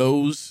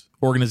those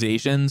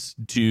organizations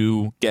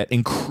to get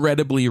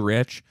incredibly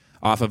rich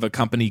off of a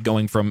company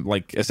going from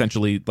like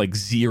essentially like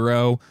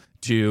zero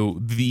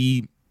to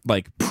the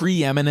like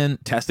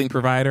preeminent testing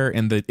provider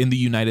in the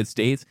United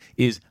States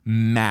is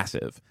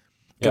massive.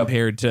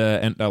 Compared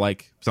to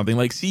like something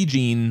like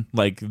Seegene,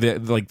 like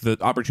the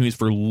opportunities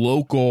for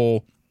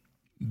local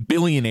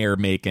billionaire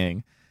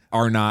making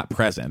are not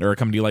present. Or a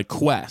company like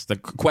Quest. The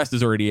Quest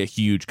is already a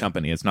huge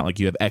company. It's not like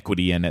you have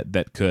equity in it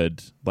that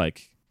could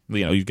like,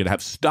 you know, you could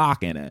have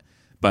stock in it,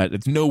 but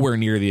it's nowhere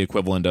near the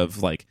equivalent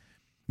of like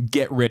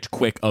get rich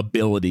quick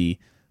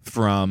ability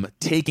from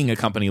taking a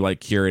company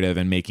like Curative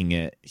and making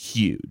it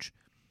huge.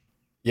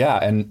 Yeah,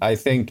 and I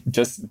think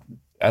just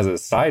as a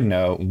side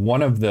note,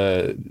 one of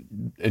the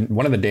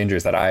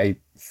dangers that I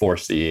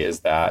foresee is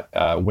that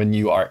when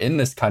you are in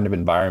this kind of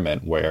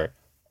environment where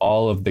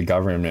all of the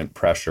government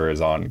pressure is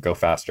on go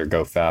faster,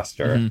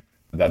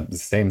 that's the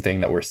same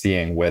thing that we're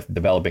seeing with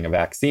developing a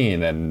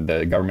vaccine, and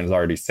the government is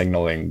already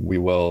signaling we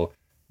will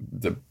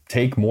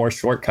take more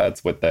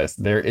shortcuts with this.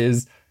 There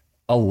is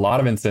a lot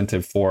of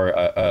incentive for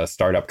a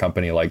startup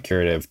company like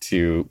Curative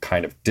to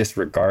kind of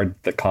disregard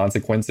the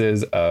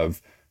consequences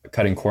of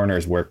cutting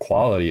corners where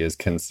quality is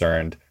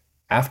concerned.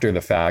 After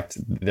the fact,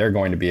 they're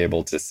going to be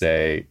able to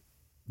say,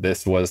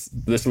 this was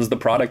the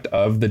product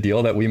of the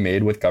deal that we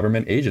made with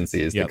government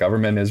agencies. The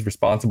government is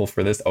responsible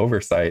for this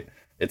oversight.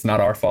 It's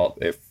not our fault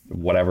if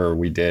whatever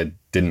we did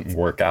didn't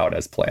work out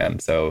as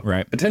planned. So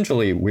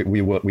potentially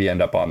we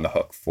end up on the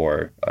hook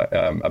for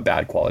a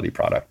bad quality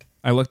product.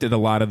 I looked at a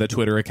lot of the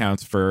Twitter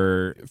accounts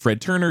for Fred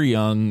Turner,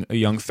 a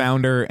young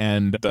founder,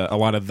 and a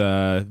lot of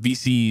the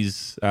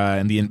VCs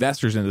and the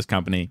investors in this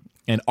company.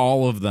 And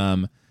all of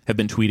them have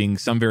been tweeting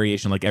some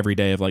variation like every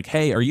day of like,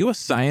 hey, are you a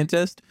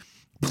scientist?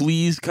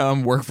 Please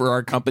come work for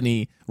our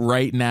company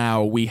right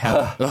now. We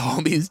have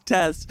all these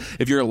tests.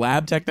 If you're a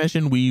lab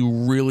technician, we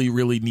really,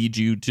 really need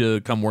you to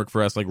come work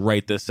for us like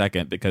right this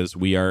second because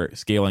we are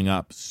scaling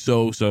up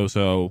so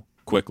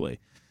quickly.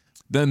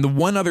 Then the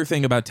one other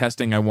thing about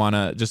testing I want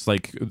to just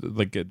like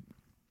a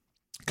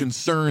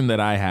concern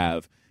that I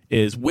have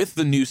is with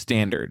the new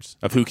standards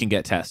of who can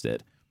get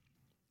tested.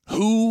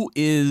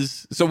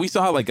 So we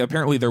saw like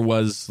apparently there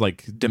was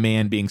like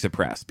demand being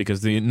suppressed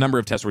because the number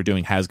of tests we're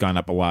doing has gone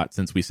up a lot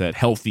since we said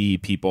healthy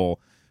people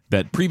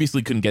that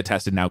previously couldn't get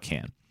tested now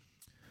can.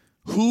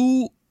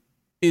 Who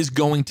is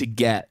going to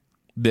get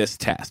this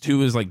test?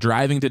 Who is like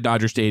driving to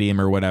Dodger Stadium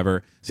or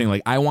whatever saying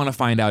like, I want to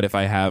find out if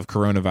I have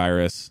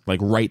coronavirus like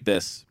right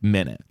this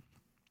minute?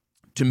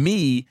 To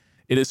me,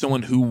 it is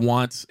someone who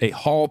wants a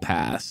hall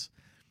pass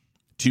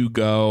to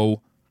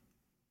go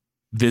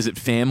visit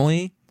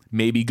family,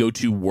 maybe go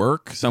to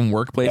work. Some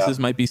workplaces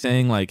might be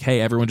saying like,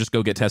 hey, everyone just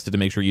go get tested to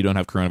make sure you don't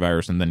have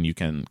coronavirus and then you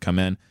can come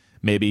in.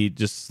 Maybe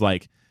just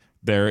like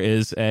there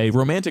is a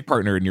romantic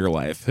partner in your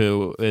life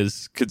who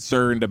is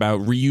concerned about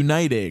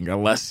reuniting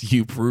unless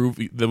you prove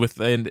with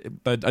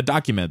a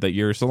document that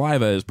your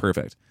saliva is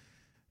perfect.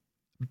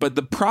 But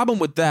the problem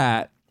with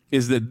that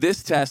is that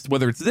this test,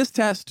 whether it's this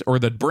test or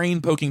the brain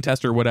poking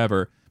test or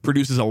whatever,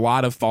 produces a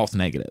lot of false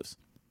negatives.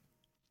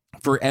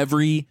 For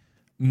every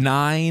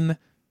 9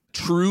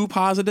 true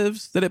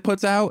positives that it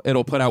puts out,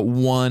 it'll put out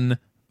 1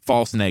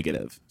 false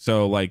negative.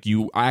 So like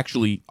you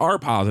actually are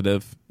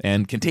positive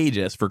and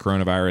contagious for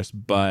coronavirus,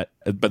 but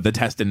the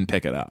test didn't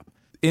pick it up.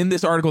 In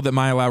this article that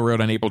Maya Lau wrote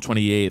on April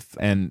 28th,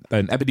 and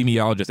an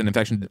epidemiologist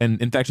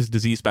and infectious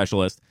disease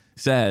specialist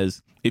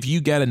says, if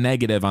you get a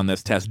negative on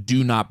this test,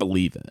 do not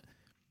believe it.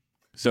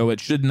 So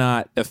it should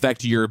not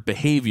affect your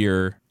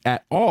behavior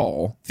at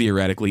all,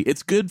 theoretically.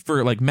 It's good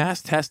for like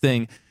mass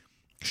testing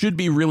should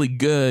be really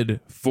good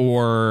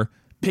for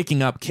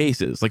picking up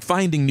cases, like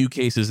finding new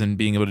cases and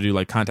being able to do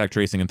like contact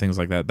tracing and things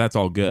like that. That's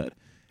all good.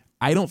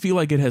 I don't feel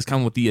like it has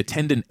come with the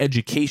attendant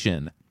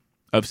education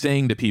of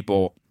saying to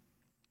people,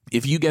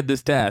 if you get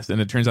this test and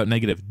it turns out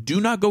negative,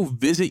 do not go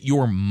visit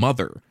your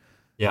mother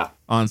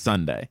on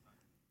Sunday.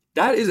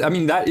 That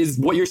is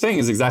what you're saying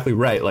is exactly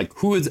right. Like,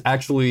 who is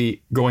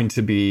actually going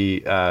to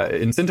be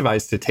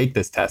incentivized to take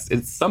this test?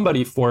 It's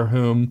somebody for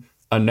whom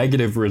a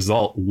negative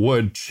result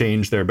would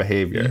change their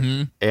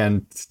behavior.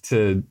 And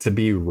to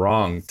be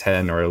wrong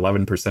 10 or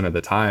 11% of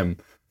the time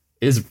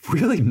is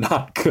really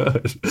not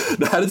good.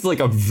 That is like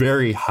a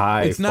very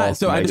high. It's not.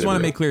 So I just want to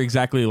rate. make clear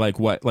exactly like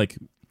what like.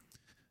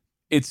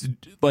 It's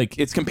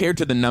compared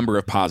to the number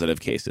of positive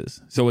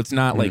cases. So it's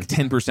not like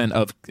 10%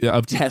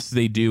 of tests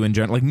they do in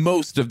general. Like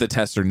most of the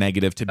tests are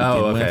negative to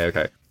begin with.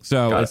 Okay.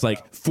 So Got it's it.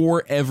 like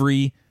for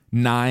every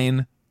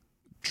 9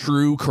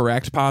 true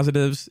correct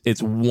positives,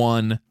 it's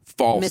 1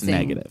 false missing.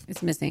 negative.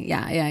 It's missing.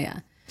 Yeah.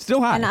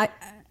 Still high. And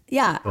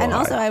and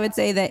also I would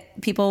say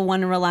that people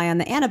want to rely on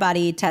the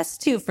antibody tests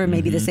too for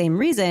maybe the same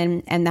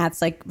reason, and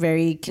that's like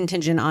very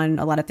contingent on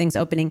a lot of things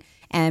opening,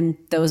 and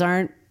those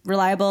aren't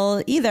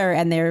reliable either.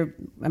 And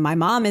my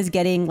mom is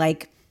getting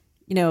like,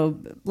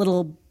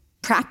 little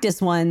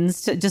practice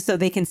ones just so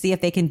they can see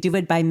if they can do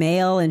it by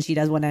mail, and she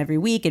does one every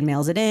week and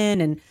mails it in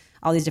and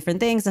all these different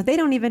things. So they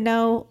don't even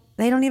know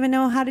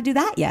how to do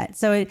that yet.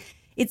 So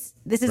this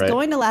is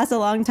going to last a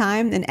long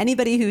time. And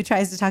anybody who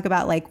tries to talk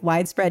about like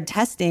widespread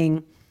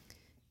testing,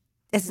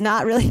 it's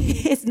not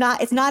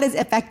as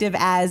effective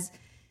as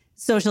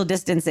social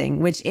distancing,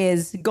 which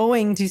is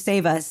going to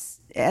save us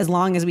as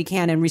long as we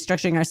can, and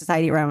restructuring our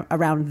society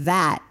around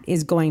that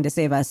is going to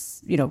save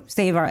us,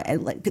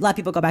 let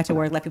people go back to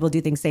work, let people do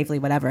things safely,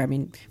 whatever. I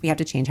mean, we have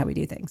to change how we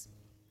do things.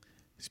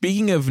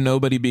 Speaking of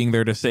nobody being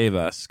there to save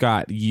us,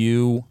 Scott,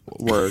 you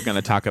were going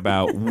to talk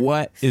about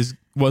what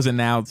was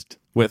announced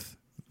with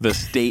the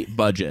state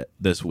budget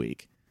this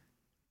week.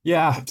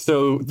 Yeah,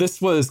 so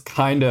this was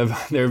there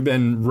have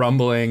been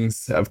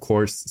rumblings, of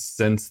course,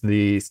 since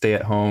the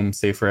stay-at-home,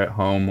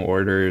 safer-at-home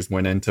orders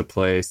went into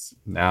place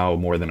now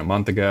more than a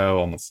month ago,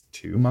 almost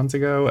 2 months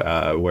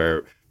ago,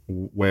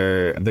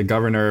 where the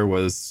governor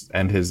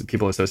and his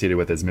people associated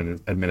with his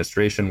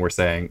administration were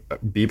saying,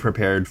 be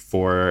prepared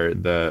for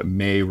the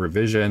May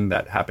revision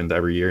that happens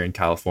every year in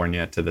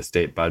California to the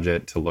state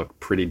budget to look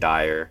pretty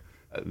dire.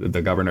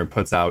 The governor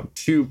puts out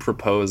 2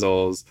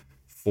 proposals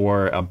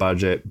for a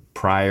budget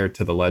prior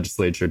to the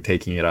legislature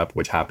taking it up,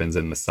 which happens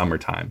in the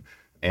summertime.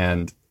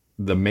 And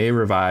the May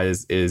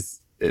revise is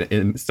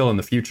still in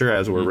the future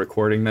as we're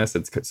recording this.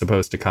 It's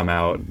supposed to come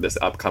out this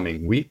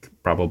upcoming week,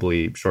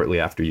 probably shortly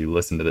after you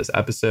listen to this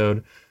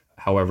episode.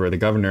 However, the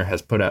governor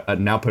has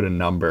now put a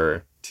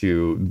number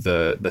to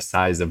the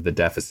size of the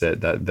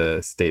deficit that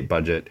the state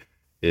budget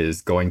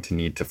is going to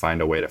need to find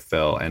a way to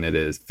fill, and it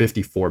is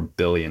 $54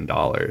 billion.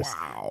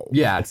 Wow.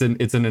 Yeah, it's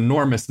an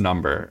enormous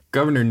number.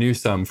 Governor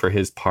Newsom, for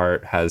his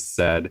part, has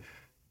said,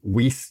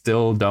 we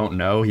still don't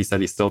know. He said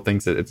he still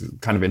thinks that it's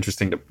kind of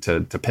interesting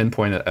to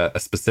pinpoint a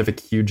specific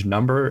huge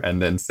number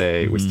and then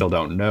say we still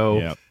don't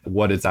know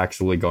what it's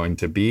actually going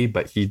to be.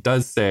 But he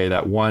does say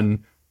that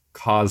one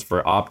cause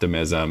for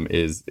optimism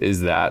is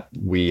that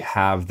we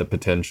have the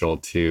potential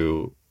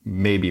to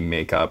maybe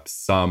make up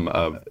some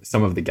of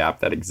the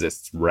gap that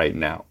exists right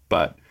now,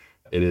 but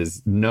it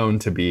is known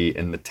to be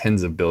in the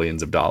tens of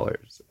billions of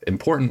dollars.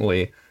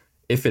 Importantly,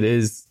 if it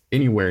is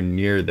anywhere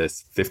near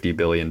this $50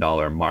 billion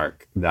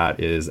mark, that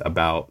is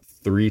about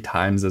 3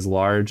 times as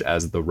large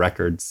as the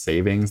record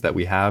savings that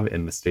we have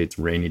in the state's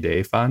rainy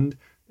day fund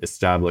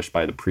established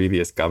by the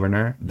previous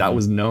governor. That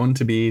was known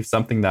to be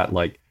something that,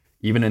 like,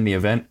 even in the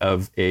event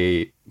of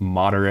a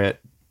moderate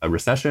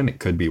recession, it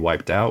could be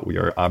wiped out. We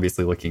are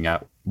obviously looking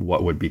at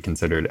what would be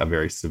considered a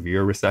very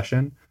severe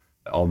recession,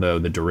 although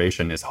the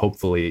duration is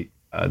hopefully,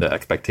 the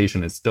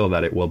expectation is still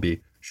that it will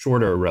be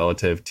shorter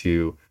relative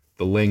to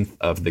the length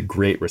of the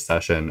Great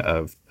Recession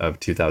of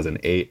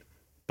 2008,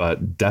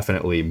 but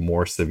definitely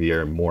more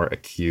severe, more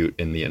acute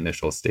in the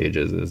initial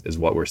stages is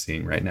what we're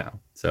seeing right now.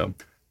 So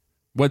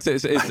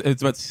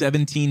it's about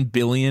 17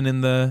 billion in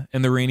the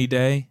rainy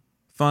day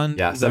fund.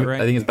 Yeah, is that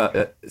right? I think it's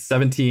about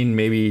 17,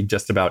 maybe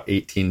just about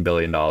 $18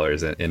 billion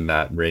in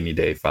that rainy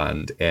day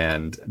fund.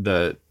 And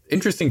the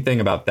interesting thing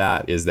about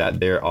that is that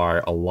there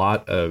are a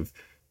lot of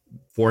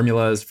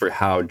formulas for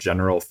how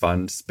general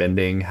fund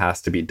spending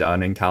has to be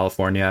done in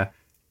California,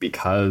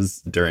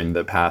 because during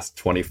the last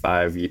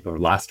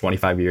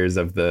 25 years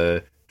of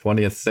the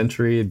 20th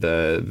century,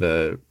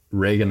 the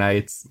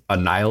Reaganites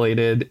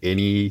annihilated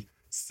any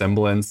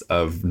semblance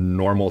of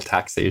normal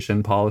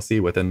taxation policy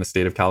within the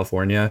state of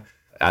California.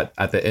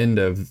 At the end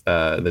of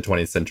the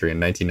 20th century in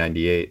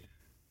 1998,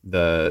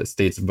 the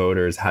state's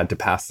voters had to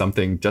pass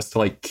something just to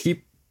like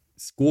keep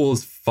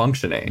schools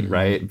functioning,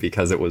 right?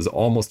 Because it was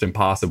almost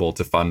impossible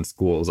to fund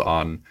schools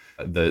on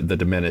the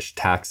diminished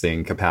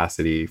taxing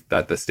capacity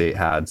that the state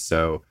had.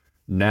 So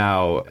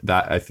now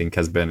that, I think,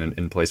 has been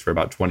in place for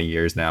about 20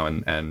 years now,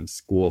 and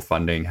school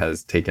funding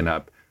has taken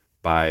up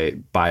by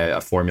a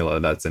formula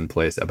that's in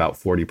place about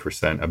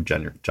 40% of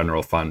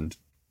general fund,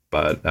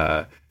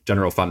 but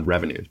general fund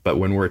revenues. But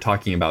when we're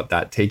talking about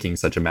that taking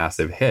such a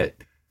massive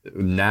hit,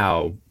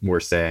 now we're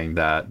saying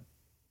that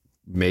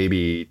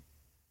maybe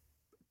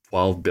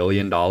 $12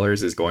 billion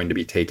is going to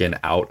be taken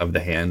out of the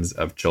hands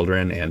of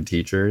children and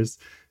teachers.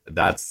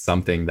 That's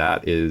something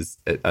that is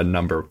a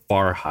number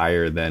far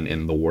higher than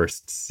in the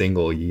worst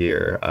single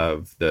year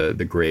of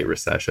the Great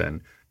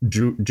Recession.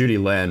 Judy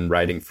Lin,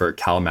 writing for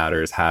Cal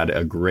Matters, had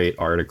a great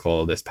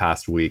article this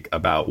past week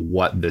about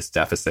what this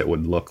deficit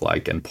would look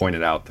like, and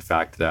pointed out the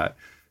fact that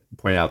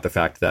pointed out the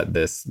fact that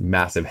this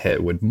massive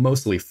hit would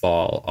mostly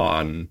fall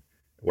on,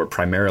 or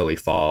primarily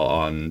fall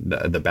on,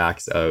 the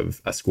backs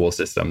of a school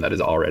system that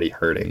is already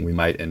hurting. We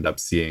might end up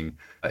seeing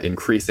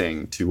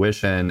increasing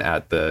tuition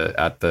at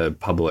the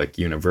public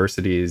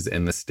universities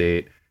in the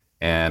state.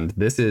 And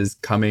this is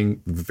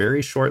coming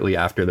very shortly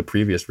after the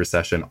previous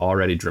recession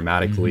already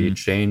dramatically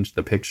changed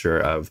the picture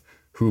of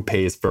who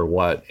pays for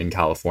what in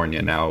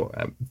California. Now,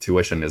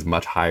 tuition is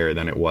much higher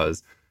than it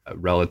was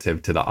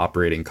relative to the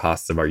operating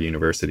costs of our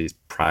universities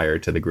prior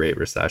to the Great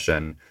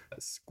Recession.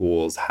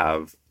 Schools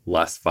have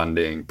less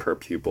funding per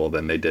pupil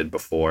than they did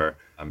before.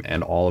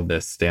 And all of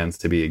this stands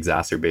to be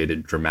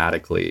exacerbated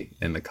dramatically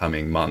in the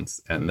coming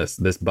months. And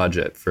this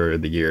budget for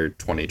the year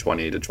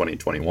 2020 to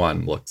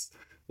 2021 looks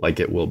like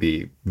it will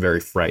be very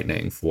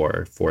frightening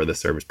for the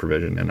service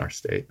provision in our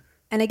state.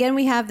 And again,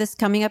 we have this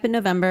coming up in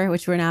November,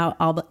 which we're now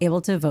all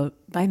able to vote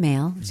by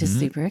mail, which is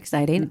super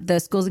exciting. The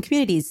Schools and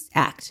Communities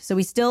Act. So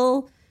we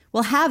still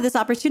will have this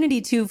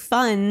opportunity to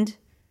fund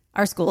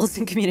our schools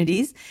and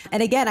communities.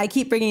 And again, I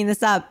keep bringing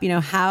this up,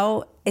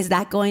 how is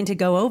that going to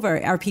go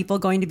over? Are people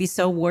going to be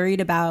so worried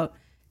about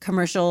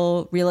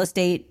commercial real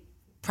estate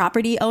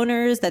property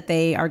owners that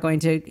they are going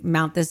to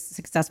mount this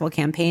successful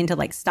campaign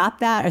to stop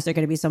that? Or is there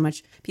going to be so many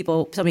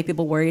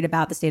people worried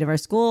about the state of our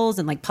schools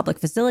and public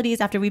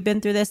facilities after we've been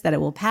through this that it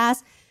will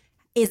pass?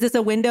 Is this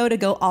a window to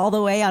go all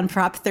the way on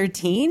Prop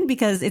 13?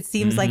 Because it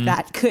seems like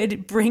that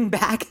could bring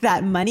back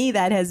that money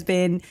that is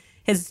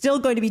still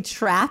going to be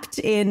trapped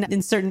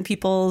in certain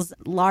people's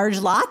large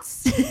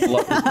lots.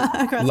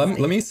 Let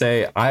me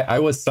say, I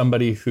was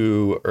somebody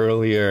who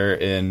earlier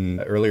in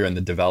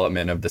the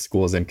development of the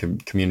Schools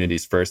and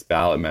Communities First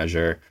ballot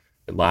measure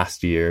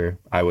last year,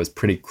 I was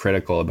pretty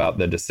critical about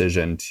the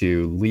decision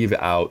to leave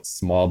out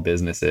small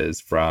businesses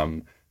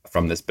from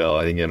this bill.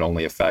 I think it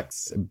only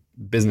affects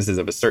businesses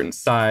of a certain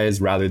size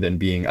rather than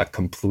being a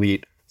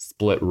complete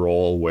split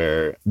roll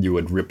where you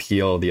would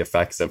repeal the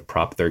effects of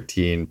Prop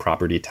 13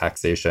 property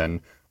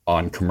taxation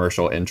on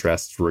commercial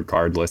interests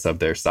regardless of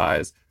their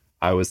size.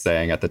 I was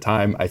saying at the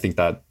time, I think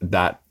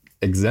that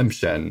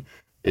exemption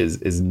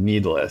is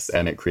needless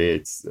and it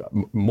creates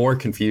more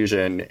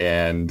confusion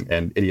and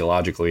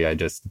ideologically, I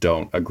just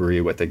don't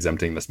agree with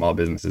exempting the small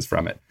businesses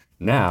from it.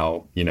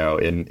 Now,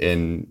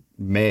 in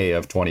May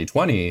of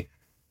 2020,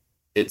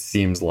 it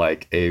seems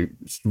like a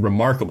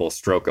remarkable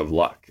stroke of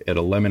luck. It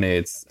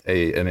eliminates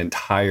an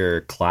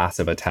entire class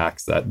of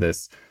attacks that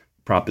this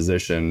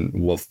proposition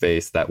will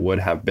face that would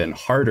have been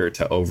harder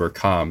to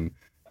overcome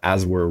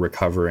as we're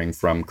recovering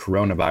from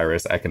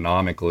coronavirus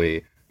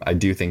economically. I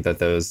do think that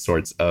those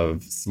sorts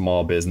of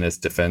small business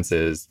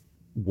defenses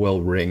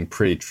will ring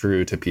pretty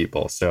true to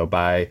people. So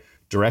by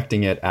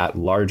directing it at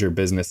larger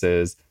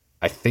businesses,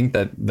 I think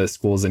that the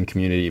Schools and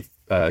Communities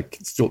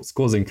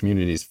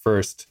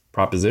First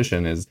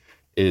proposition is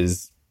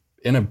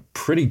in a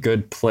pretty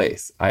good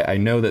place. I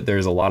know that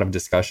there's a lot of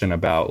discussion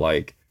about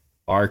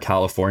are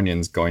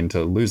Californians going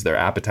to lose their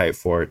appetite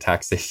for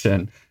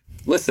taxation?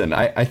 Listen,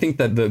 I think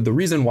that the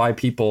reason why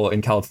people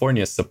in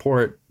California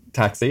support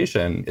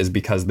taxation is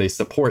because they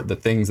support the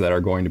things that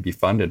are going to be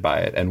funded by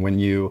it. And when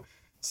you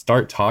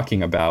start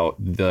talking about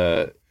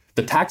the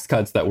tax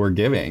cuts that we're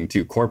giving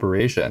to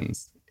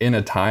corporations in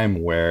a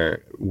time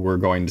where we're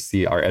going to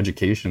see our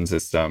education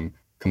system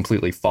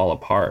completely fall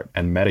apart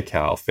and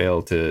Medi-Cal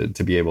fail to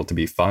be able to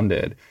be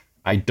funded,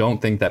 I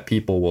don't think that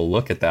people will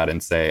look at that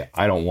and say,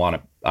 I don't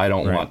want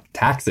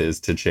taxes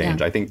to change.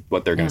 Yeah. I think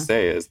what they're going to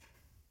say is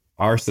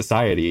our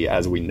society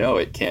as we know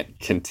it can't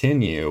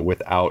continue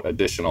without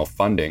additional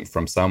funding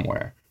from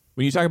somewhere.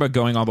 When you talk about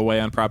going all the way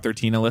on Prop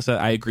 13, Alissa,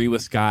 I agree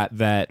with Scott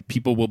that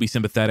people will be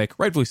sympathetic,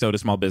 rightfully so, to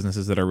small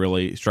businesses that are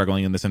really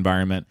struggling in this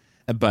environment,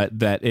 but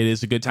that it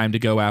is a good time to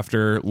go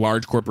after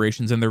large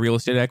corporations and their real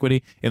estate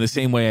equity in the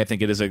same way I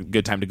think it is a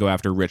good time to go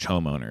after rich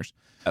homeowners.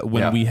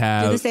 We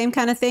have... Do the same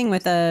kind of thing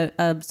with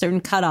a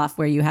certain cutoff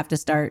where you have to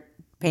start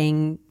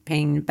paying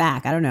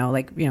back. I don't know,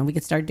 we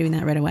could start doing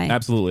that right away.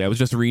 Absolutely. I was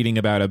just reading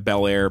about a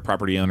Bel Air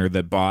property owner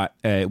that bought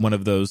one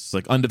of those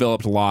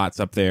undeveloped lots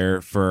up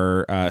there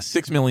for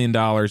 $6 million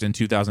in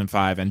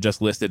 2005 and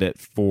just listed it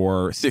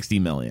for $60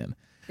 million.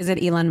 Is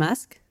it Elon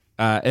Musk?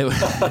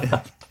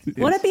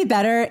 Won't it be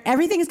better?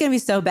 Everything's going to be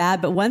so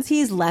bad, but once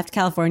he's left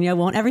California,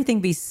 won't everything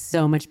be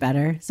so much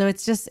better? So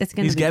it's going to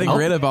be... He's getting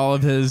rid of all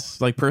of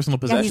his personal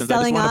possessions. He's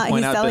selling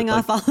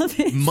off all of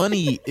it.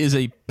 Money is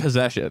a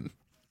possession.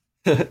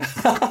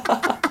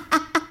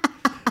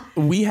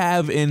 We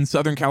have in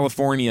Southern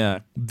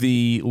California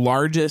the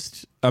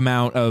largest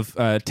amount of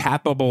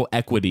tappable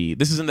equity.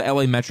 This is in the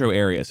LA metro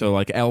area, so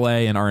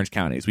LA and Orange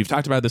counties. We've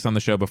talked about this on the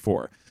show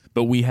before,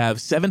 but we have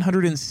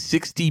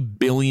 $760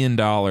 billion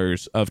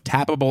of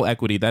tappable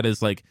equity. That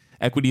is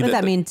equity. What does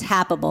that mean,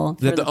 tappable?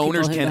 That the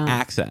owners can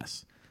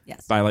access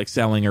by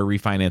selling or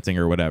refinancing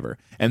or whatever.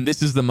 And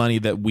this is the money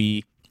that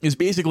is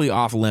basically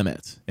off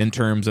limits in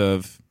terms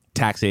of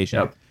taxation.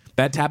 Yep.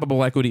 That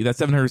tappable equity, that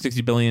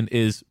 $760 billion,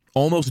 is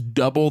almost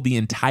double the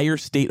entire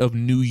state of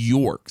New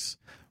York's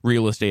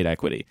real estate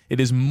equity.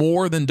 It is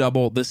more than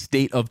double the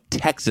state of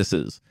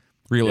Texas's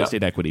real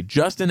estate equity,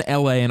 just in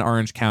LA and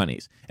Orange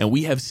counties. And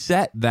we have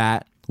set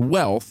that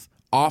wealth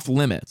off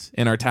limits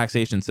in our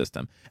taxation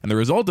system. And the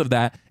result of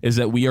that is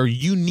that we are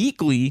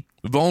uniquely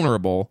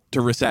vulnerable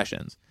to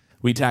recessions.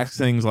 We tax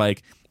things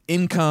like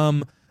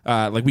income,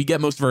 like we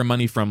get most of our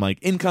money from like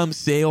income,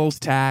 sales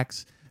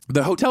tax,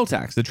 the hotel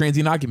tax, the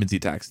transient occupancy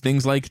tax,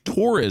 things like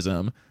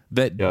tourism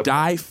that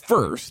die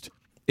first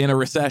in a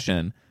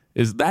recession.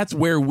 That's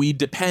where we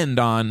depend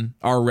on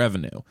our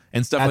revenue,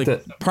 and stuff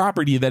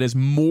property that is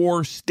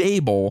more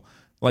stable,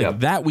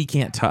 that we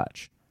can't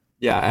touch.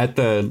 Yeah, at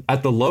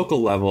the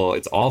local level,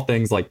 it's all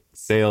things like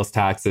sales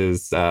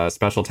taxes,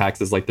 special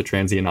taxes like the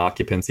transient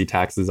occupancy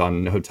taxes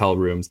on hotel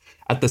rooms.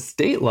 At the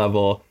state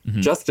level,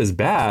 just as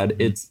bad,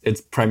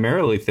 it's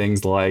primarily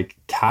things like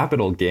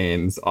capital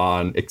gains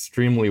on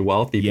extremely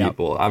wealthy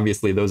people.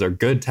 Obviously, those are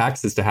good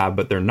taxes to have,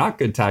 but they're not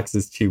good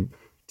taxes to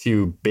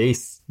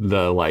base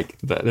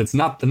it's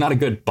not a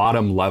good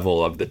bottom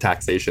level of the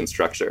taxation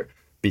structure,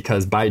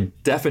 because by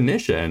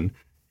definition,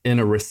 in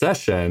a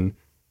recession,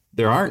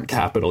 there aren't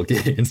capital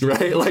gains,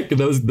 right? Like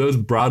those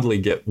broadly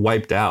get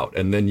wiped out.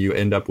 And then you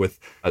end up with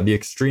the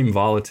extreme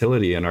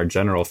volatility in our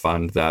general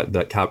fund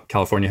that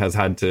California has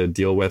had to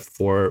deal with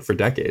for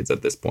decades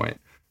at this point.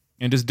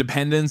 And just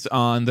dependence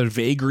on the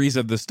vagaries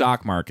of the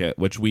stock market,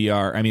 which we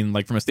are,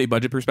 from a state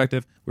budget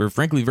perspective, we're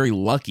frankly very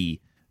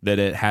lucky that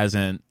it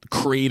hasn't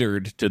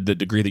cratered to the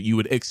degree that you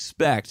would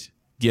expect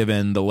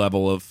given the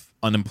level of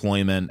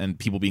unemployment and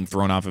people being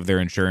thrown off of their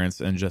insurance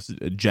and just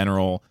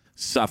general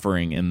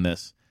suffering in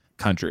this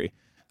country.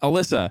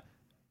 Alissa,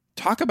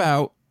 talk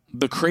about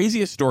the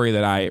craziest story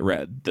that I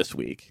read this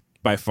week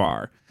by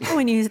far.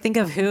 When you think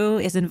of who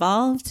is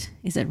involved,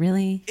 is it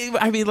really?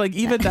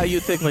 Even now you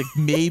think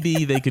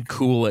maybe they could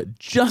cool it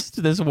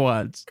just this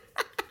once.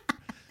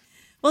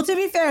 Well, to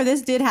be fair,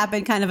 this did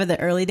happen kind of in the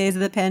early days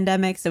of the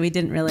pandemic, so we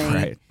didn't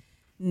really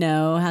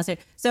know how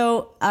serious.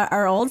 So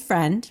our old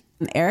friend,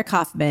 Eric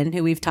Hoffman,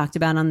 who we've talked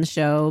about on the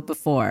show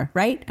before,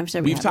 right? I'm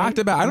sure we've talked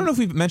about, I don't know if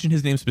we've mentioned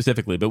his name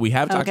specifically, but we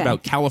have talked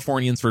about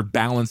Californians for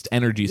Balanced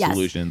Energy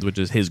Solutions, which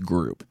is his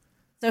group.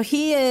 So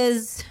he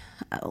is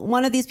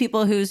one of these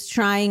people who's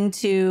trying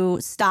to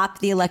stop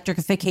the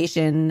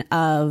electrification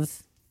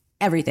of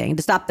everything,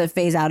 to stop the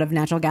phase out of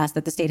natural gas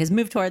that the state has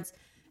moved towards,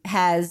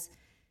 has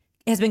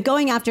been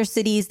going after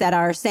cities that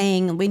are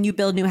saying when you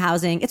build new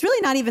housing, it's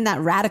really not even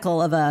that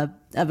radical of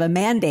a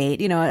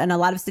mandate, and a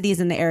lot of cities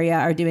in the area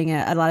are doing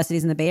it. A lot of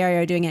cities in the Bay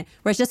Area are doing it,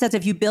 where it's just that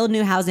if you build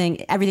new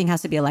housing, everything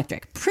has to be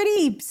electric.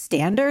 Pretty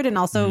standard, and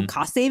also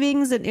cost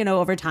savings,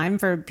 over time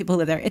for people who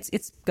live there.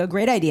 It's a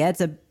great idea.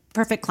 It's a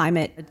perfect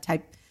climate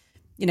type,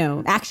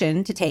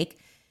 action to take.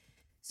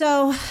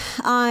 So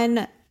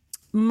on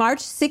March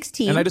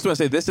 16th. And I just want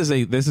to say this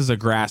is a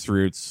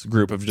grassroots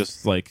group of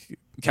just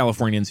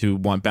Californians who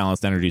want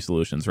balanced energy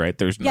solutions, right?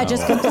 There's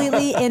just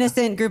completely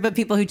innocent group of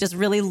people who just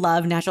really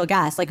love natural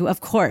gas.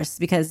 Of course,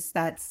 because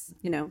that's,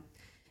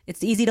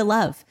 it's easy to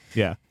love.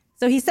 Yeah.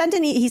 So he sent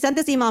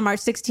this email on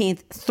March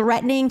 16th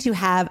threatening to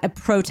have a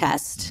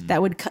protest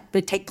that would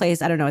take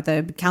place, I don't know, at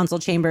the council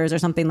chambers or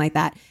something like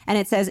that. And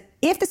it says,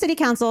 if the city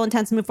council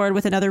intends to move forward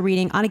with another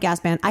reading on a gas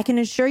ban, I can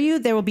assure you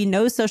there will be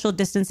no social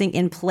distancing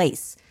in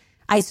place.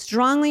 I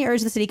strongly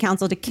urge the city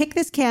council to kick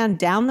this can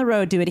down the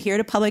road to adhere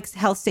to public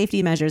health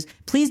safety measures.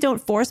 Please don't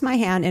force my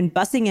hand in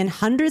bussing in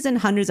hundreds and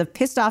hundreds of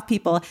pissed off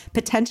people,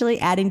 potentially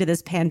adding to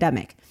this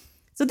pandemic.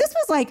 So this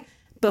was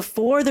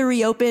before the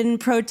reopen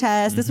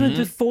protest. This was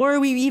before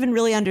we even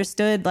really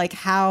understood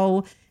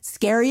how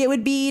scary it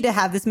would be to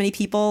have this many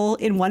people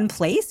in one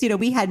place.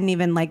 We hadn't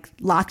even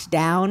locked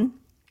down.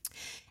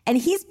 And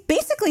he's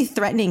basically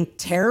threatening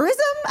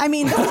terrorism.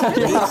 This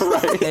is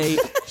really a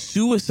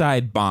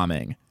suicide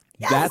bombing.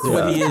 Yes. That's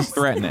what he is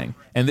threatening.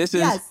 And this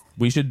is,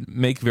 we should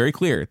make very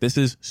clear, this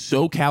is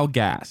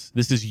SoCalGas.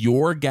 This is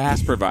your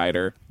gas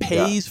provider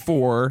pays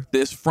for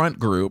this front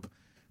group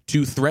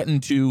to threaten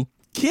to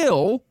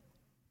kill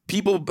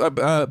people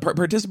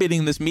participating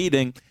in this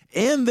meeting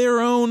and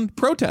their own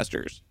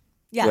protesters.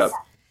 Yes. Yep.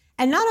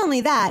 And not only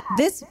that,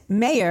 this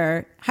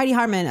mayor, Heidi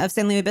Harman of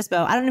San Luis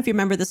Obispo, I don't know if you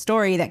remember the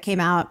story that came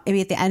out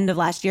maybe at the end of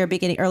last year,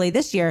 early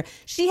this year.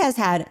 She has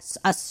had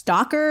a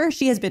stalker.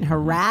 She has been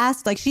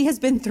harassed. She has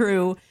been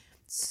through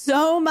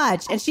so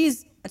much, and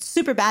she's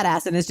super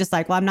badass and is just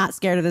well, I'm not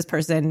scared of this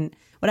person,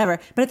 whatever.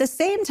 But at the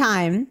same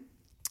time,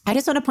 I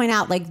just want to point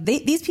out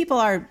these people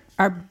are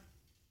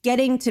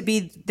getting to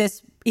be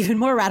this even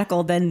more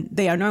radical than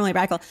they are normally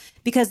radical,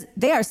 because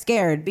they are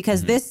scared,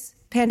 because this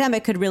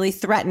pandemic could really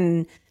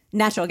threaten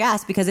natural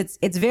gas, because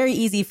it's very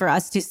easy for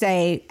us to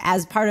say,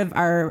 as part of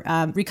our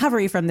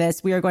recovery from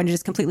this, we are going to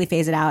just completely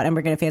phase it out and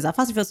we're going to phase out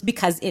fossil fuels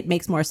because it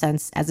makes more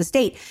sense as a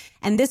state.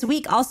 And this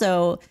week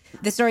also,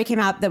 the story came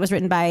out that was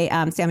written by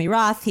Sammy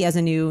Roth. He has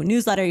a new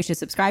newsletter. You should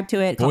subscribe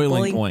to it.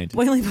 Boiling Point,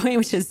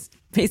 which is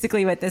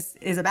basically what this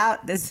is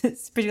about, this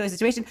particular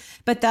situation.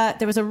 But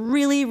there was a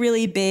really,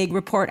 really big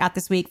report out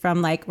this week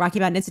from Rocky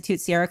Mountain Institute,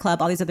 Sierra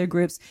Club, all these other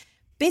groups,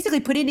 basically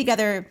putting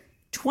together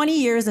 20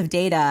 years of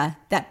data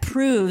that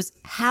proves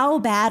how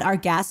bad our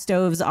gas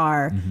stoves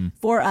are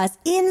for us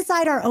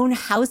inside our own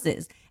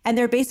houses. And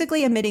they're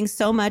basically emitting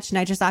so much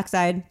nitrous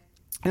oxide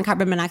and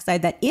carbon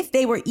monoxide that if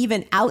they were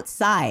even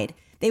outside,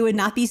 they would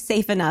not be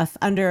safe enough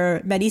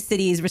under many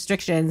cities'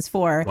 restrictions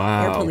for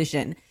air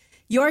pollution.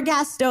 Your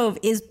gas stove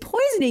is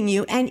poisoning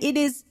you, and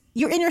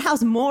you're in your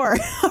house more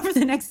over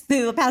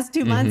the past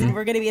 2 months, and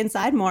we're going to be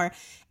inside more.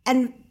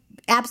 And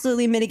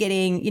absolutely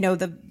mitigating,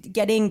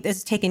 getting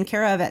this taken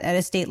care of at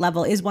a state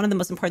level is one of the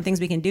most important things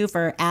we can do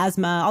for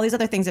asthma, all these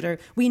other things that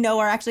we know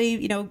are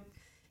actually,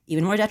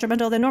 even more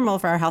detrimental than normal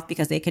for our health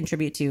because they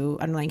contribute to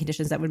underlying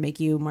conditions that would make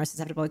you more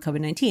susceptible to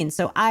COVID-19.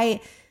 So I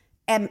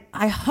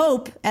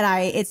hope, and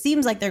it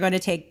seems like they're going to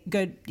take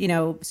good,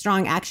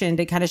 strong action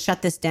to kind of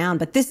shut this down.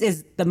 But this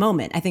is the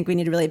moment. I think we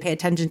need to really pay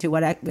attention to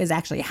what is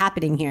actually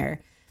happening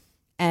here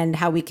and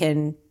how we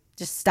can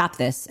just stop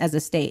this as a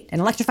state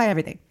and electrify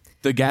everything.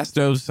 The gas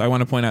stoves, I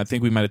want to point out, I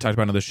think we might have talked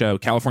about on the show,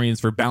 Californians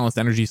for Balanced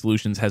Energy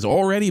Solutions has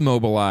already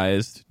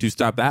mobilized to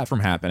stop that from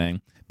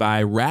happening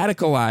by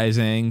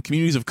radicalizing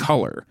communities of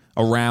color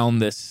around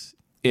this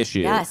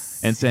issue.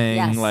 Yes. And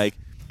saying like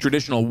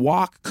traditional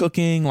wok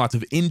cooking, lots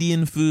of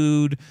Indian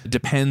food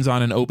depends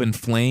on an open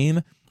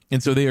flame.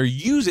 And so they are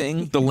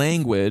using the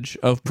language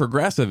of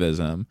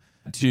progressivism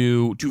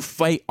to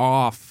fight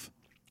off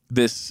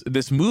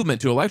this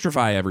movement to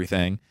electrify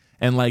everything.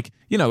 And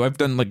I've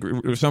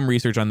done some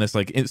research on this.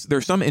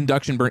 There's some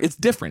induction burn. It's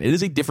different. It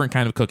is a different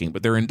kind of cooking,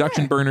 but there are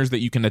induction burners that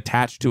you can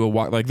attach to a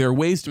wok. There are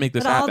ways to make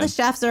this happen. All the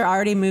chefs are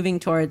already moving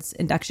towards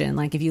induction.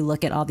 If you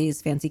look at all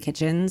these fancy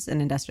kitchens and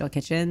industrial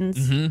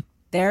kitchens,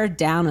 they're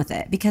down with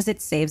it because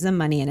it saves them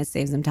money and it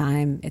saves them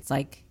time. It's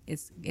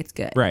it's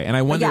good. Right. And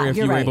I wonder if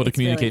you were able to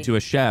communicate to a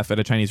chef at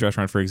a Chinese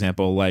restaurant, for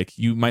example,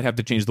 you might have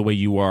to change the way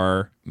you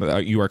are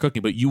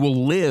cooking, but you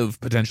will live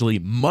potentially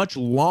much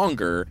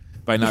longer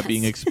by not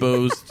being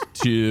exposed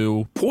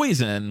to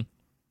poison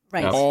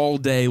all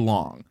day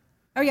long.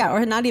 Oh, yeah.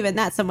 Or not even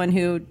that. Someone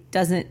who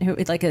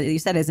you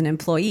said, is an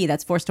employee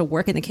that's forced to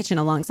work in the kitchen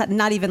alongside,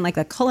 not even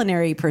a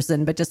culinary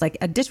person, but just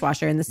a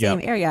dishwasher in the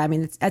same area. I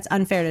mean, it's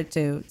unfair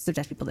to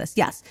subject people to this.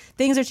 Yes,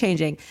 things are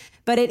changing.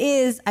 But it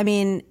is, I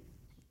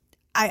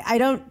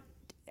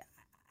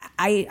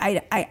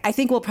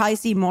think we'll probably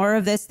see more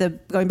of this,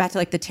 going back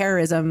to the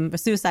terrorism,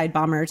 suicide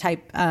bomber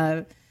type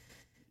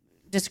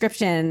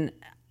description.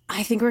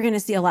 I think we're going to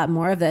see a lot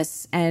more of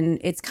this, and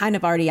it's kind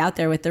of already out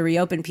there with the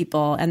reopen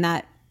people, and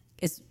that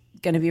is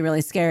going to be really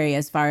scary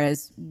as far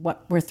as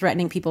what we're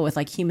threatening people with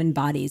human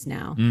bodies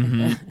now.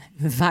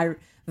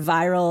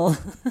 Viral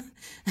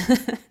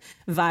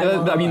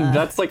I mean,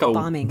 that's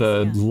bombings,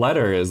 the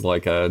letter is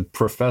a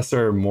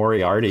Professor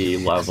Moriarty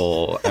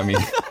level. I mean,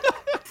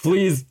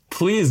 please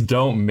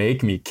don't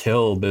make me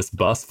kill this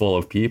bus full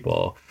of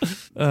people.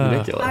 It's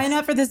ridiculous. Sign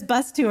up for this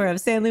bus tour of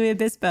San Luis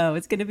Obispo.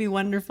 It's going to be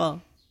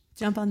wonderful.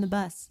 Jump on the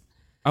bus.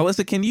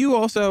 Alissa, can you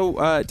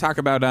also talk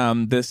about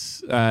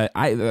this? I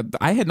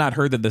had not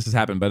heard that this has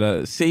happened,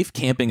 but safe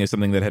camping is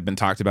something that had been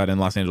talked about in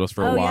Los Angeles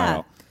for a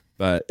while.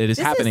 But it is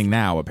happening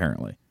now,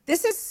 apparently.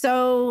 This is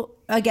so,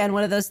 again,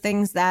 one of those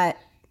things that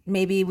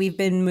maybe we've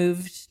been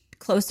moved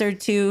closer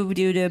to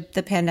due to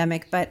the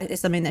pandemic, but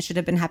it's something that should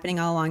have been happening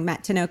all along.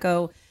 Matt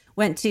Tinoco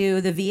went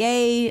to the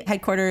VA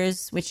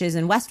headquarters, which is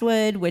in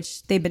Westwood,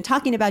 which they've been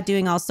talking about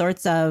doing all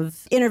sorts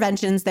of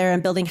interventions there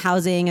and building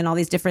housing and all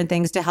these different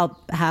things to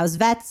help house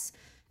vets.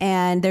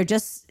 And they're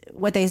just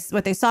what they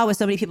saw was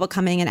so many people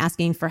coming and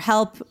asking for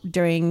help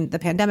during the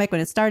pandemic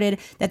when it started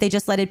that they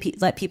just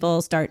let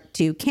people start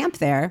to camp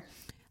there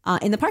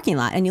in the parking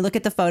lot. And you look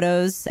at the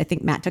photos. I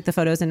think Matt took the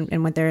photos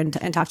and went there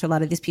and talked to a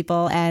lot of these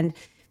people. And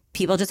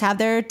people just have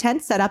their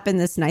tents set up in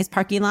this nice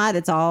parking lot.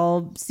 It's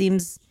all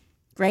seems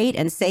great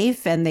and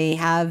safe, and they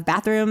have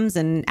bathrooms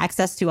and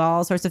access to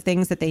all sorts of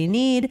things that they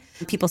need.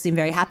 People seem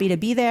very happy to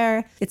be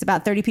there. It's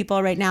about 30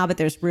 people right now, but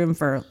there's room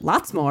for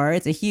lots more.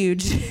 It's a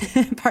huge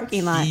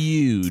parking lot.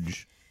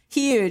 Huge.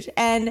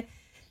 And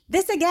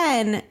this,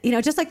 again,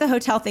 just like the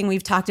hotel thing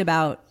we've talked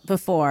about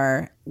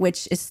before,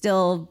 which is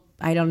still,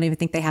 I don't even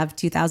think they have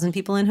 2,000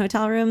 people in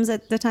hotel rooms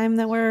at the time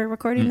that we're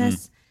recording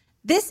this.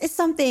 This is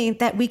something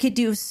that we could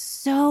do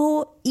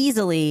so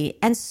easily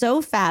and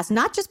so fast,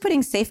 not just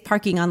putting safe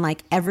parking on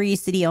every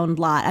city-owned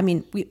lot. I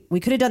mean, we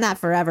could have done that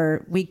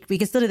forever. We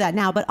could still do that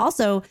now, but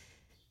also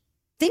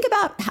think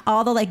about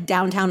all the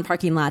downtown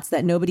parking lots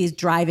that nobody's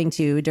driving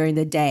to during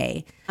the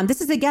day. This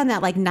is, again,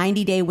 that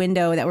 90-day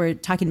window that we're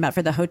talking about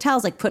for the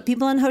hotels. Put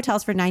people in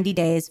hotels for 90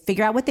 days,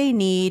 figure out what they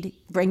need,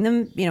 bring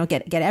them,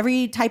 get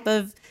every type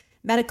of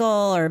medical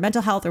or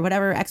mental health or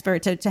whatever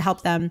expert to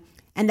help them,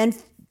 and then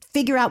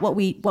figure out what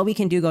we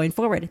can do going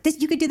forward.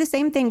 You could do the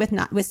same thing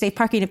with safe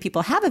parking if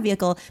people have a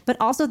vehicle, but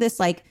also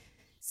this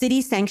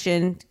city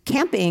sanctioned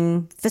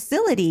camping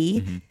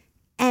facility.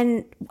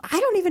 And I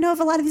don't even know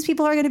if a lot of these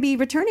people are going to be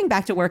returning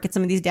back to work at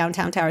some of these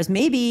downtown towers.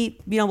 Maybe,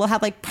 we'll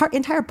have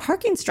entire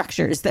parking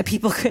structures that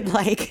people could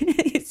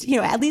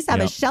at least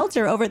have a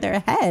shelter over their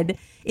head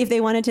if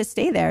they wanted to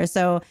stay there.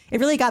 So it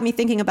really got me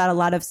thinking about a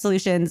lot of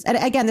solutions. And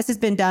again, this has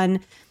been done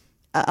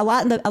a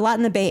lot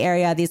in the Bay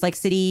Area, these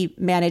city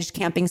managed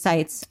camping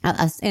sites.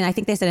 And I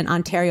think they said in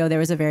Ontario, there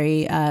was a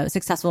very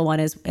successful one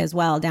as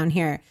well down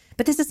here.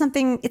 But this is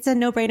something, it's a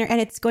no-brainer,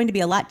 and it's going to be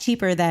a lot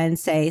cheaper than,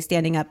 say,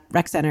 standing up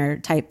rec center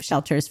type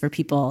shelters for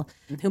people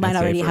who might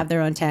already have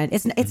their own tent.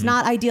 It's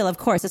not ideal, of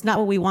course. It's not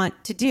what we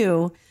want to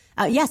do.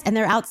 Yes, and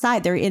they're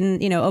outside. They're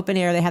in, open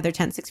air. They have their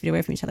tent 6 feet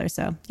away from each other.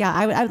 So, yeah,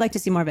 I would like to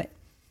see more of it.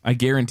 I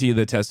guarantee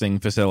the testing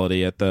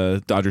facility at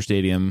the Dodger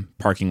Stadium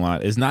parking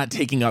lot is not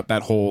taking up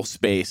that whole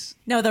space.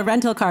 No, the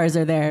rental cars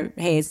are there.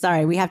 Hey,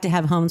 sorry, we have to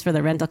have homes for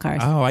the rental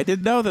cars. Oh, I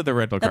didn't know that the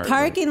rental cars. The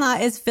parking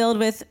lot is filled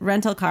with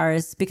rental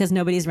cars because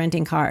nobody's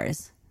renting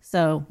cars.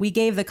 So we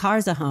gave the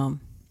cars a home.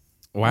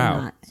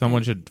 Wow.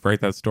 Someone should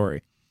write that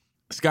story.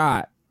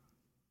 Scott,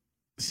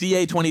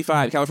 CA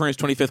 25, California's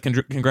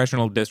 25th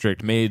congressional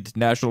district, made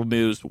national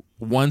news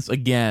once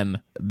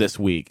again this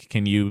week.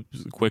 Can you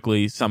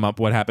quickly sum up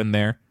what happened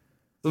there?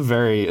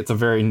 It's a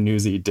very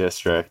newsy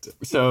district.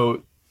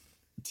 So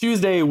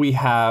Tuesday, we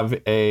have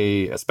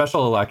a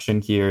special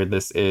election here.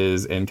 This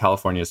is in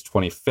California's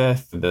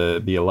 25th,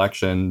 the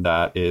election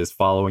that is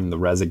following the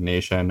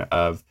resignation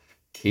of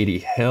Katie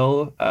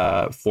Hill,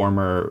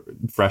 former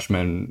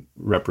freshman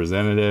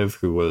representative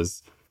who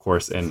was, of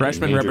course, in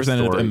freshman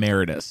representative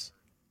emeritus.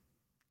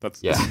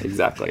 Yeah,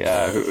 exactly.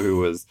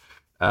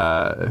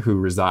 Who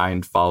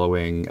resigned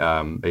following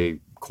a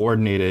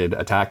coordinated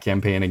attack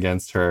campaign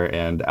against her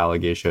and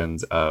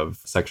allegations of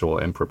sexual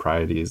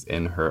improprieties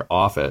in her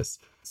office.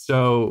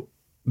 So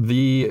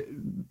the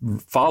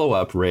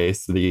follow-up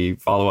race, the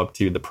follow-up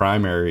to the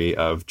primary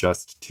of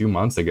just 2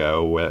 months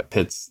ago,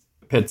 pits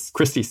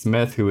Christy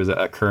Smith, who is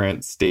a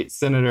current state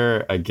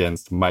senator,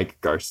 against Mike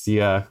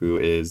Garcia, who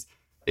is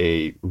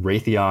a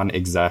Raytheon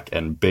exec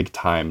and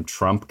big-time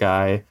Trump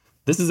guy.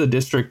 This is a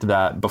district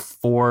that,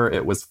 before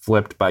it was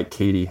flipped by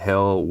Katie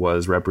Hill,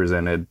 was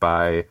represented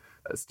by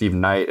Steve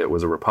Knight. It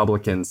was a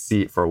Republican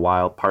seat for a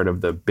while, part of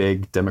the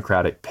big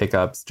Democratic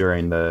pickups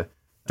during the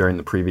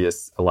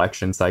previous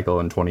election cycle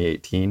in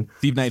 2018.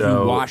 Steve Knight,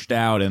 who washed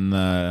out in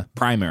the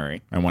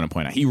primary, I want to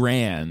point out. He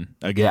ran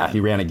again. Yeah, he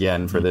ran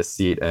again for this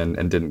seat and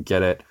didn't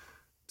get it.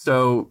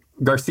 So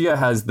Garcia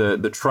has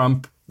the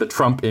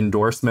Trump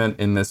endorsement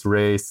in this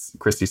race.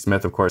 Christy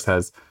Smith, of course,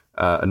 has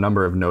a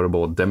number of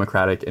notable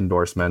Democratic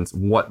endorsements.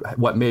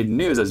 What made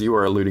news, as you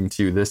were alluding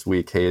to this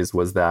week, Hayes,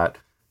 was that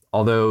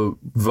although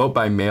vote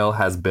by mail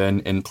has been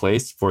in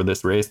place for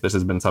this race, this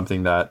has been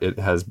something that it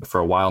has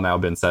for a while now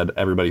been said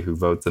everybody who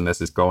votes in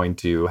this is going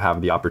to have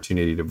the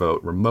opportunity to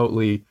vote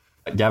remotely.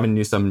 Gavin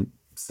Newsom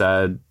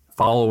said,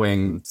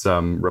 following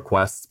some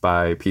requests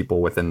by people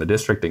within the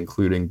district,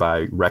 including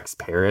by Rex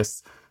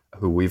Paris,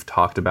 who we've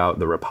talked about,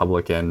 the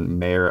Republican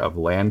mayor of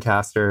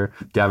Lancaster,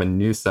 Gavin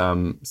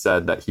Newsom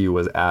said that he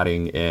was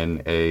adding in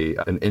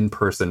an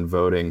in-person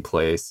voting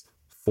place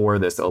for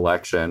this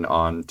election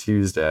on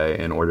Tuesday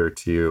in order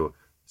to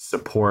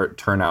support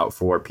turnout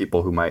for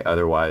people who might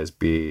otherwise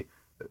be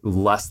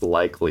less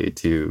likely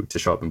to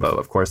show up and vote.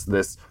 Of course,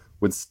 this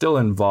would still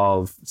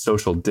involve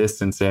social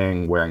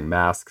distancing, wearing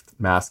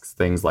masks,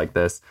 things like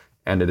this.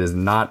 And it is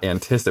not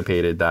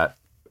anticipated that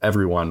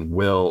everyone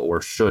will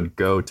or should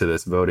go to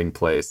this voting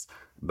place.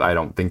 I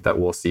don't think that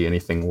we'll see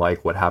anything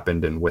like what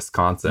happened in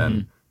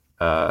Wisconsin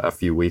a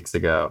few weeks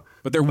ago.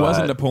 But there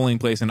wasn't a polling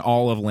place in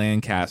all of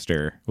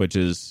Lancaster, which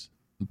is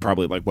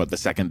probably the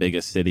second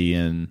biggest city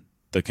in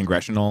the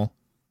congressional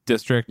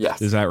district.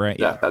 Yes. Is that right?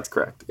 Yeah, that's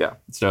correct. Yeah.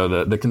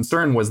 So the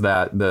concern was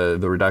that the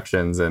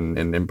reductions in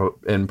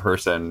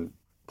in-person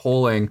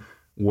polling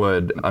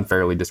would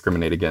unfairly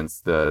discriminate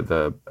against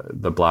the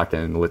Black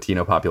and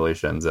Latino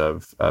populations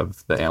of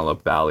the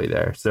Antelope Valley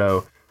there.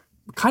 So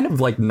kind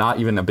of not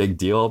even a big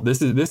deal.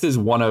 This is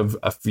one of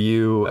a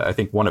few, I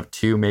think one of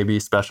two maybe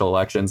special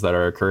elections that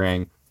are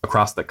occurring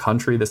across the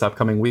country this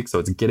upcoming week. So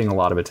it's getting a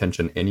lot of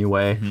attention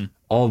anyway. Mm-hmm.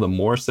 All the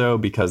more so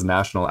because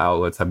national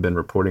outlets have been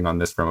reporting on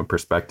this from a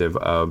perspective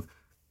of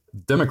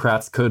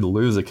Democrats could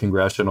lose a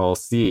congressional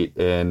seat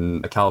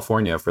in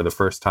California for the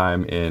first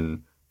time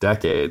in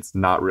decades,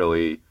 not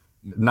really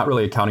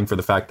accounting for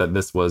the fact that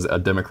this was a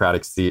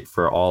Democratic seat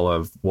for all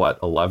of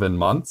 11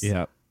 months.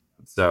 Yeah.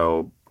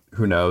 So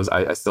who knows?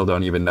 I still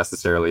don't even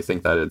necessarily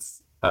think that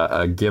it's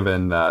a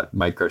given that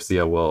Mike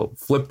Garcia will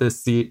flip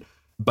this seat.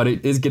 But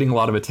it is getting a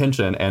lot of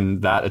attention,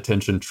 and that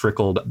attention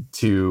trickled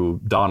to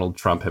Donald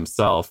Trump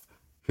himself,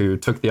 who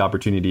took the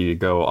opportunity to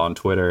go on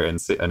Twitter and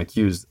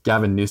accuse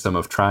Gavin Newsom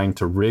of trying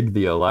to rig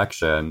the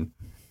election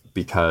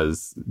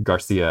because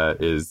Garcia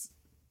is,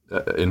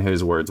 in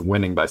his words,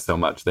 winning by so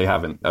much. They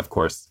haven't, of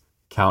course,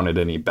 counted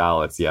any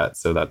ballots yet,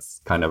 so that's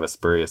kind of a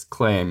spurious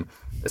claim,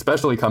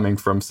 especially coming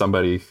from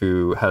somebody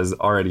who has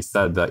already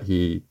said that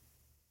he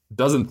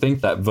doesn't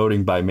think that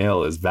voting by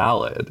mail is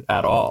valid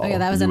at all. Oh yeah,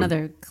 that was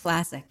another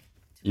classic.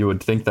 You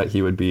would think that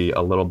he would be a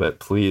little bit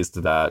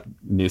pleased that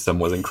Newsom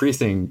was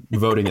increasing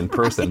voting in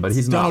person, but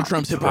he's not. Donald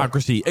Trump's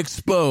hypocrisy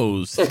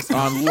exposed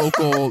on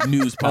local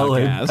news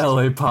podcasts.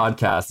 LA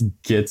podcast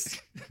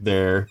gets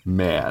their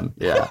man.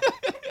 Yeah.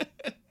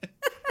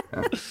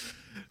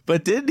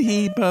 But did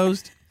he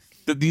post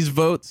that these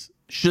votes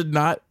should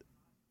not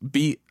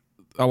be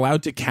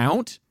allowed to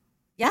count?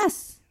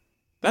 Yes.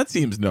 That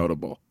seems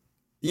notable.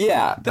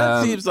 Yeah.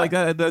 That seems like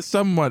that's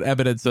somewhat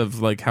evidence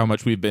of like how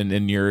much we've been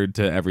inured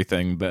to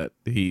everything that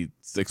he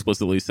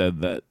explicitly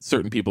said that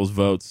certain people's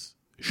votes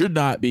should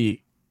not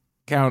be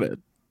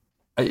counted.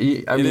 I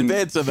mean,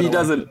 advance of he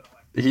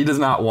an does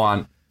not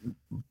want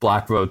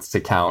black votes to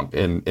count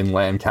in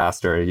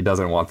Lancaster. He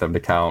doesn't want them to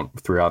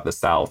count throughout the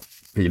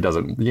South. He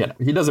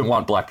doesn't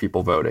want black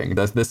people voting.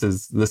 This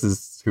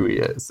is who he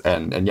is.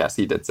 And yes,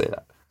 he did say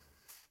that.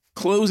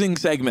 Closing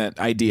segment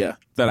idea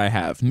that I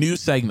have. New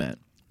segment.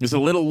 There's a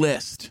little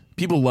list.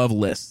 People love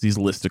lists, these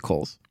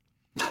listicles.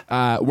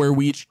 Where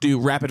we each do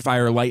rapid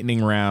fire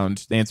lightning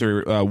round,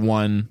 answer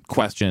one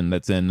question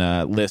that's in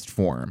list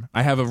form.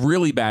 I have a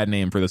really bad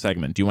name for the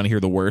segment. Do you want to hear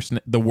the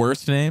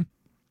worst name?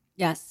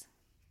 Yes.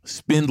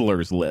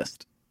 Spindler's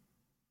List.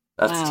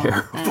 That's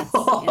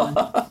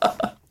terrible.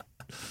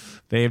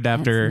 Named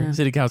after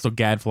City Council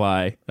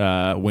gadfly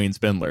Wayne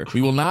Spindler.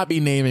 We will not be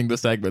naming the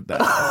segment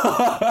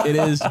that. It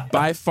is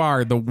by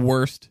far the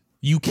worst.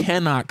 You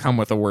cannot come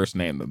with a worse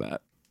name than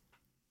that.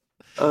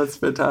 Oh, it's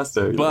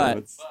fantastic.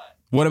 But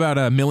what about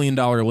 $1 million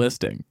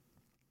listing?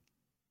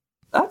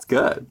 That's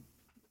good.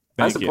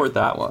 I support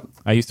that one.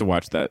 I used to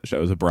watch that show.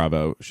 It was a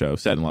Bravo show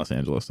set in Los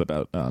Angeles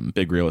about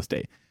big real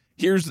estate.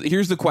 Here's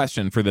the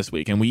question for this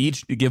week, and we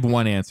each give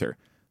one answer.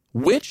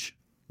 Which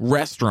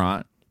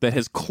restaurant that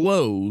has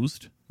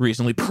closed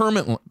recently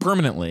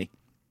permanently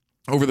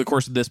over the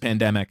course of this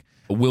pandemic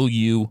will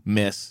you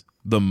miss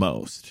the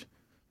most?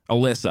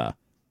 Alissa.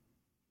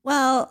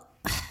 Well,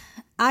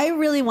 I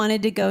really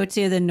wanted to go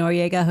to the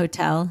Noriega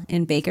Hotel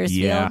in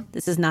Bakersfield. Yeah.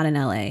 This is not an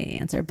LA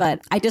answer,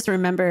 but I just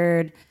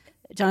remembered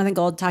Jonathan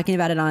Gold talking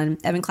about it on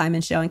Evan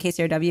Kleinman's show on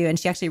KCRW, and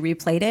she actually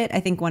replayed it, I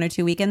think 1 or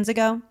 2 weekends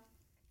ago.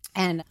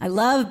 And I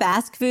love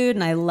Basque food,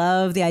 and I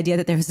love the idea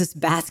that there was this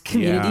Basque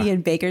community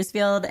in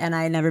Bakersfield, and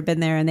I had never been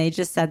there, and they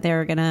just said they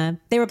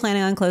were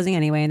planning on closing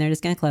anyway, and they're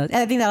just going to close. And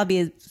I think that'll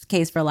be the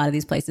case for a lot of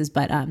these places,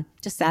 but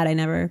just sad I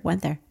never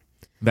went there.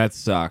 That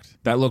sucked.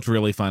 That looked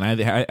really fun. I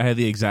had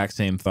the exact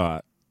same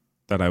thought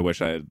that I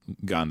wish I had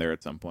gone there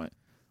at some point.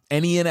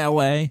 Any in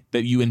LA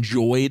that you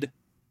enjoyed?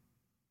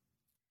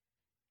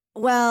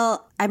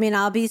 Well, I mean,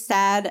 I'll be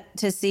sad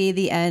to see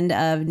the end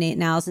of Nate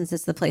Now, since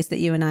it's the place that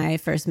you and I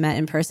first met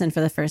in person for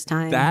the first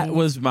time. That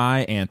was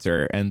my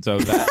answer. And so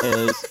that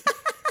is,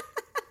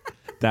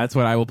 that's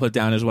what I will put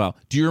down as well.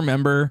 Do you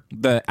remember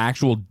the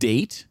actual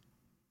date?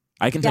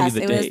 I can tell you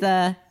the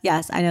date.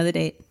 Yes, I know the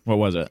date. What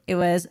was it? It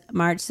was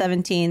March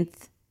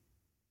 17th,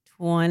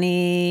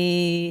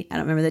 I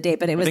don't remember the date,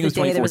 but it was the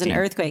day there was an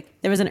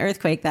earthquake. There was an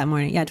earthquake that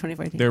morning. Yeah,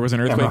 2014. There was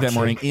an earthquake that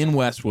morning in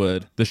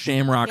Westwood. The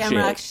Shamrock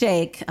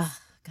Shake. Oh,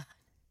 God.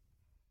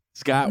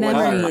 Scott,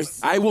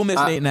 memories. I will miss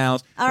Nate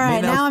Now's. All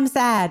right, now I'm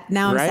sad.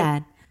 I'm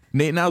sad.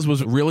 Nate Now's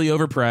was really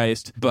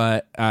overpriced,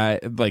 but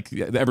like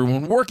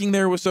everyone working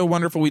there was so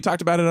wonderful. We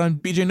talked about it on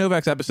BJ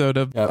Novak's episode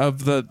of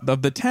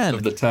the 10.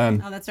 Of the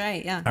 10. Oh, that's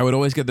right. Yeah. I would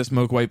always get the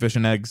smoked whitefish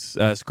and eggs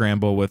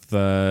scramble with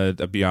a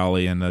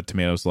bialy and a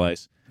tomato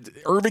slice.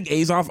 Irving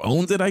Azoff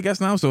owns it, I guess,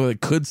 now, so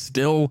it could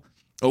still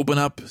open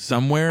up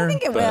somewhere. I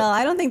think it will.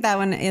 I don't think that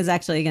one is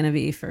actually going to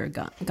be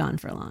gone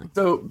for long.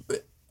 So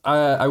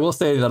I will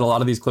say that a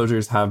lot of these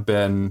closures have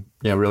been,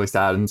 really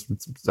sad. And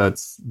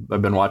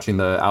I've been watching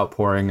the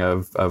outpouring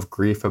of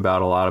grief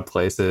about a lot of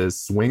places.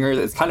 Swingers,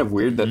 it's kind of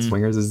weird that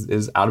Swingers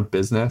is out of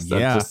business.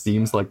 That just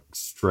seems like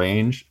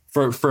strange.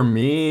 For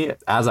me,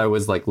 as I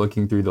was like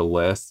looking through the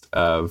list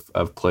of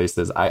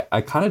places,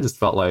 I kind of just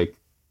felt like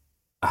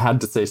I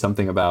had to say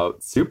something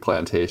about Soup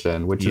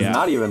Plantation, which is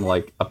not even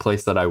like a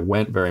place that I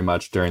went very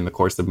much during the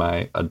course of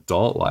my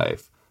adult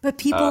life. But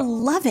people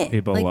love it.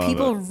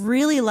 People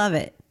really love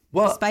it.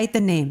 Well, despite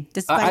the name.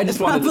 I just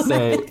wanted to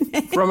say,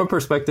 from a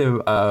perspective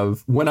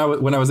of when I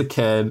was a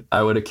kid,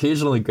 I would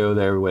occasionally go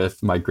there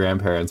with my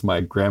grandparents.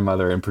 My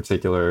grandmother in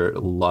particular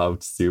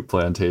loved Soup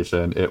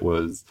Plantation. It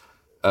was,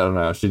 I don't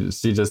know,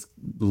 she just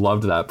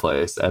loved that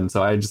place. And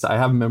so I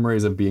have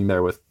memories of being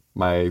there with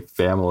my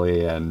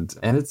family, and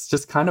it's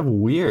just kind of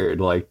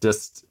weird, like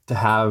just to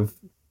have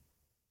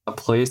a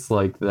place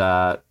like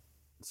that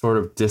sort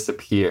of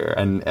disappear,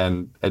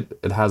 and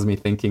it has me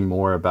thinking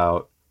more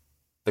about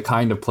the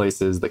kind of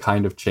places, the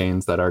kind of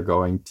chains that are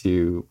going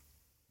to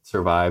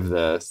survive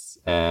this,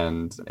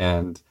 and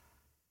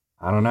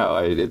I don't know,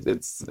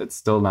 it's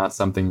still not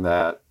something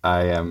that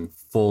I am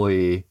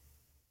fully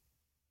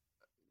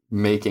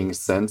making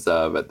sense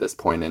of at this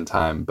point in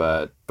time,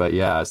 but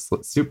yeah,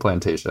 Soup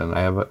Plantation, I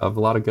have a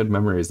lot of good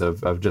memories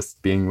of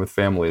just being with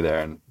family there,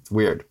 and it's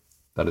weird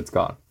that it's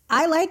gone.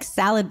 I like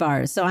salad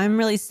bars, so I'm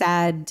really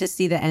sad to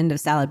see the end of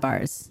salad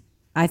bars.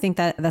 I think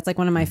that's like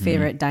one of my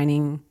favorite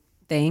dining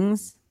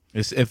things.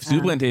 If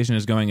Soup Plantation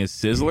is going, is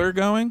Sizzler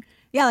going?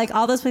 Yeah, like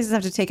all those places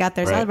have to take out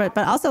their salad bar,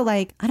 but also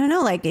like, I don't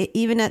know, like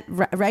even at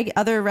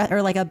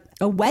or like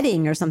a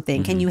wedding or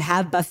something, can you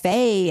have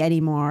buffet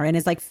anymore? And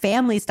it's like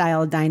family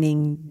style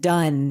dining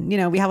done.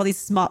 We have all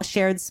these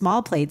shared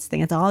small plates thing.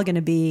 It's all going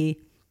to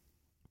be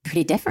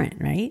pretty different,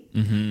 right?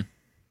 Mm-hmm.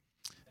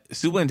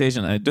 Soup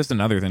Plantation, just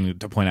another thing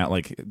to point out,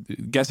 like,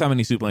 guess how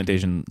many Soup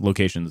Plantation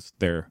locations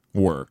there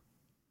were?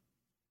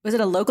 Was it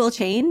a local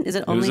chain? Is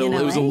it only in LA?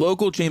 It was a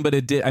local chain, but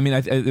it did. I mean,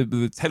 it's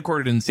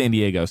headquartered in San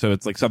Diego, so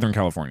it's like Southern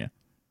California.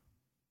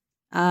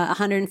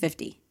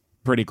 150.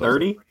 Pretty close.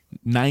 30?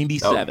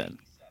 97.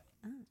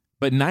 Oh.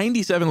 But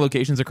 97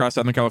 locations across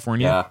Southern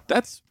California. Yeah.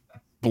 That's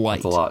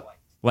blight. That's a lot.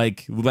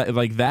 Like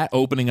that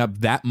opening up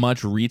that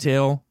much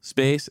retail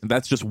space.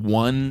 That's just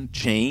one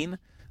chain.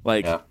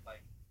 Like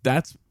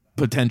that's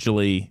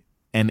potentially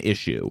an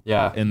issue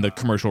in the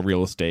commercial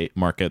real estate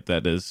market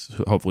that is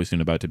hopefully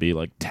soon about to be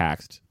like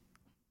taxed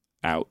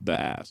out the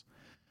ass.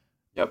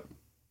 Yep.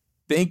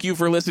 Thank you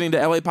for listening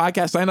to LA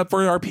Podcast. Sign up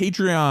for our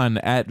Patreon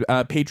at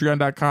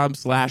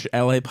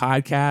patreon.com/LA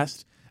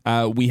Podcast.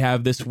 We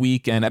have this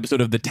week an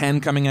episode of The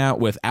 10 coming out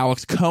with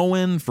Alex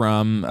Cohen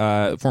from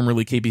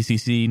formerly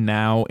KPCC,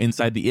 now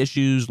Inside the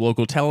Issues,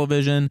 local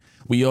television.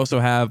 We also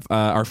have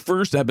our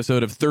first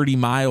episode of 30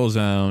 Mile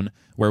Zone,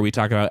 where we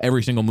talk about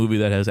every single movie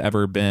that has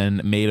ever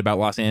been made about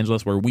Los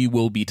Angeles, where we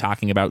will be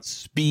talking about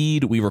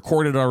Speed. We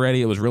recorded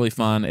already. It was really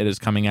fun. It is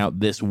coming out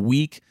this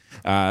week.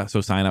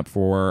 So sign up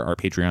for our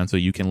Patreon so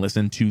you can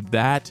listen to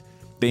that.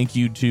 Thank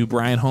you to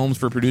Brian Holmes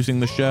for producing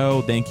the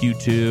show. Thank you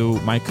to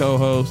my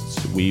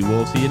co-hosts. We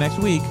will see you next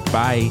week.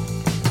 Bye.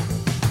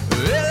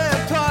 LA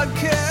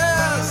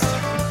Podcast.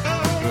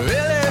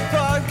 LA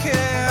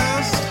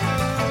Podcast.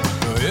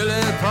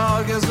 LA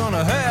Podcast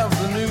gonna have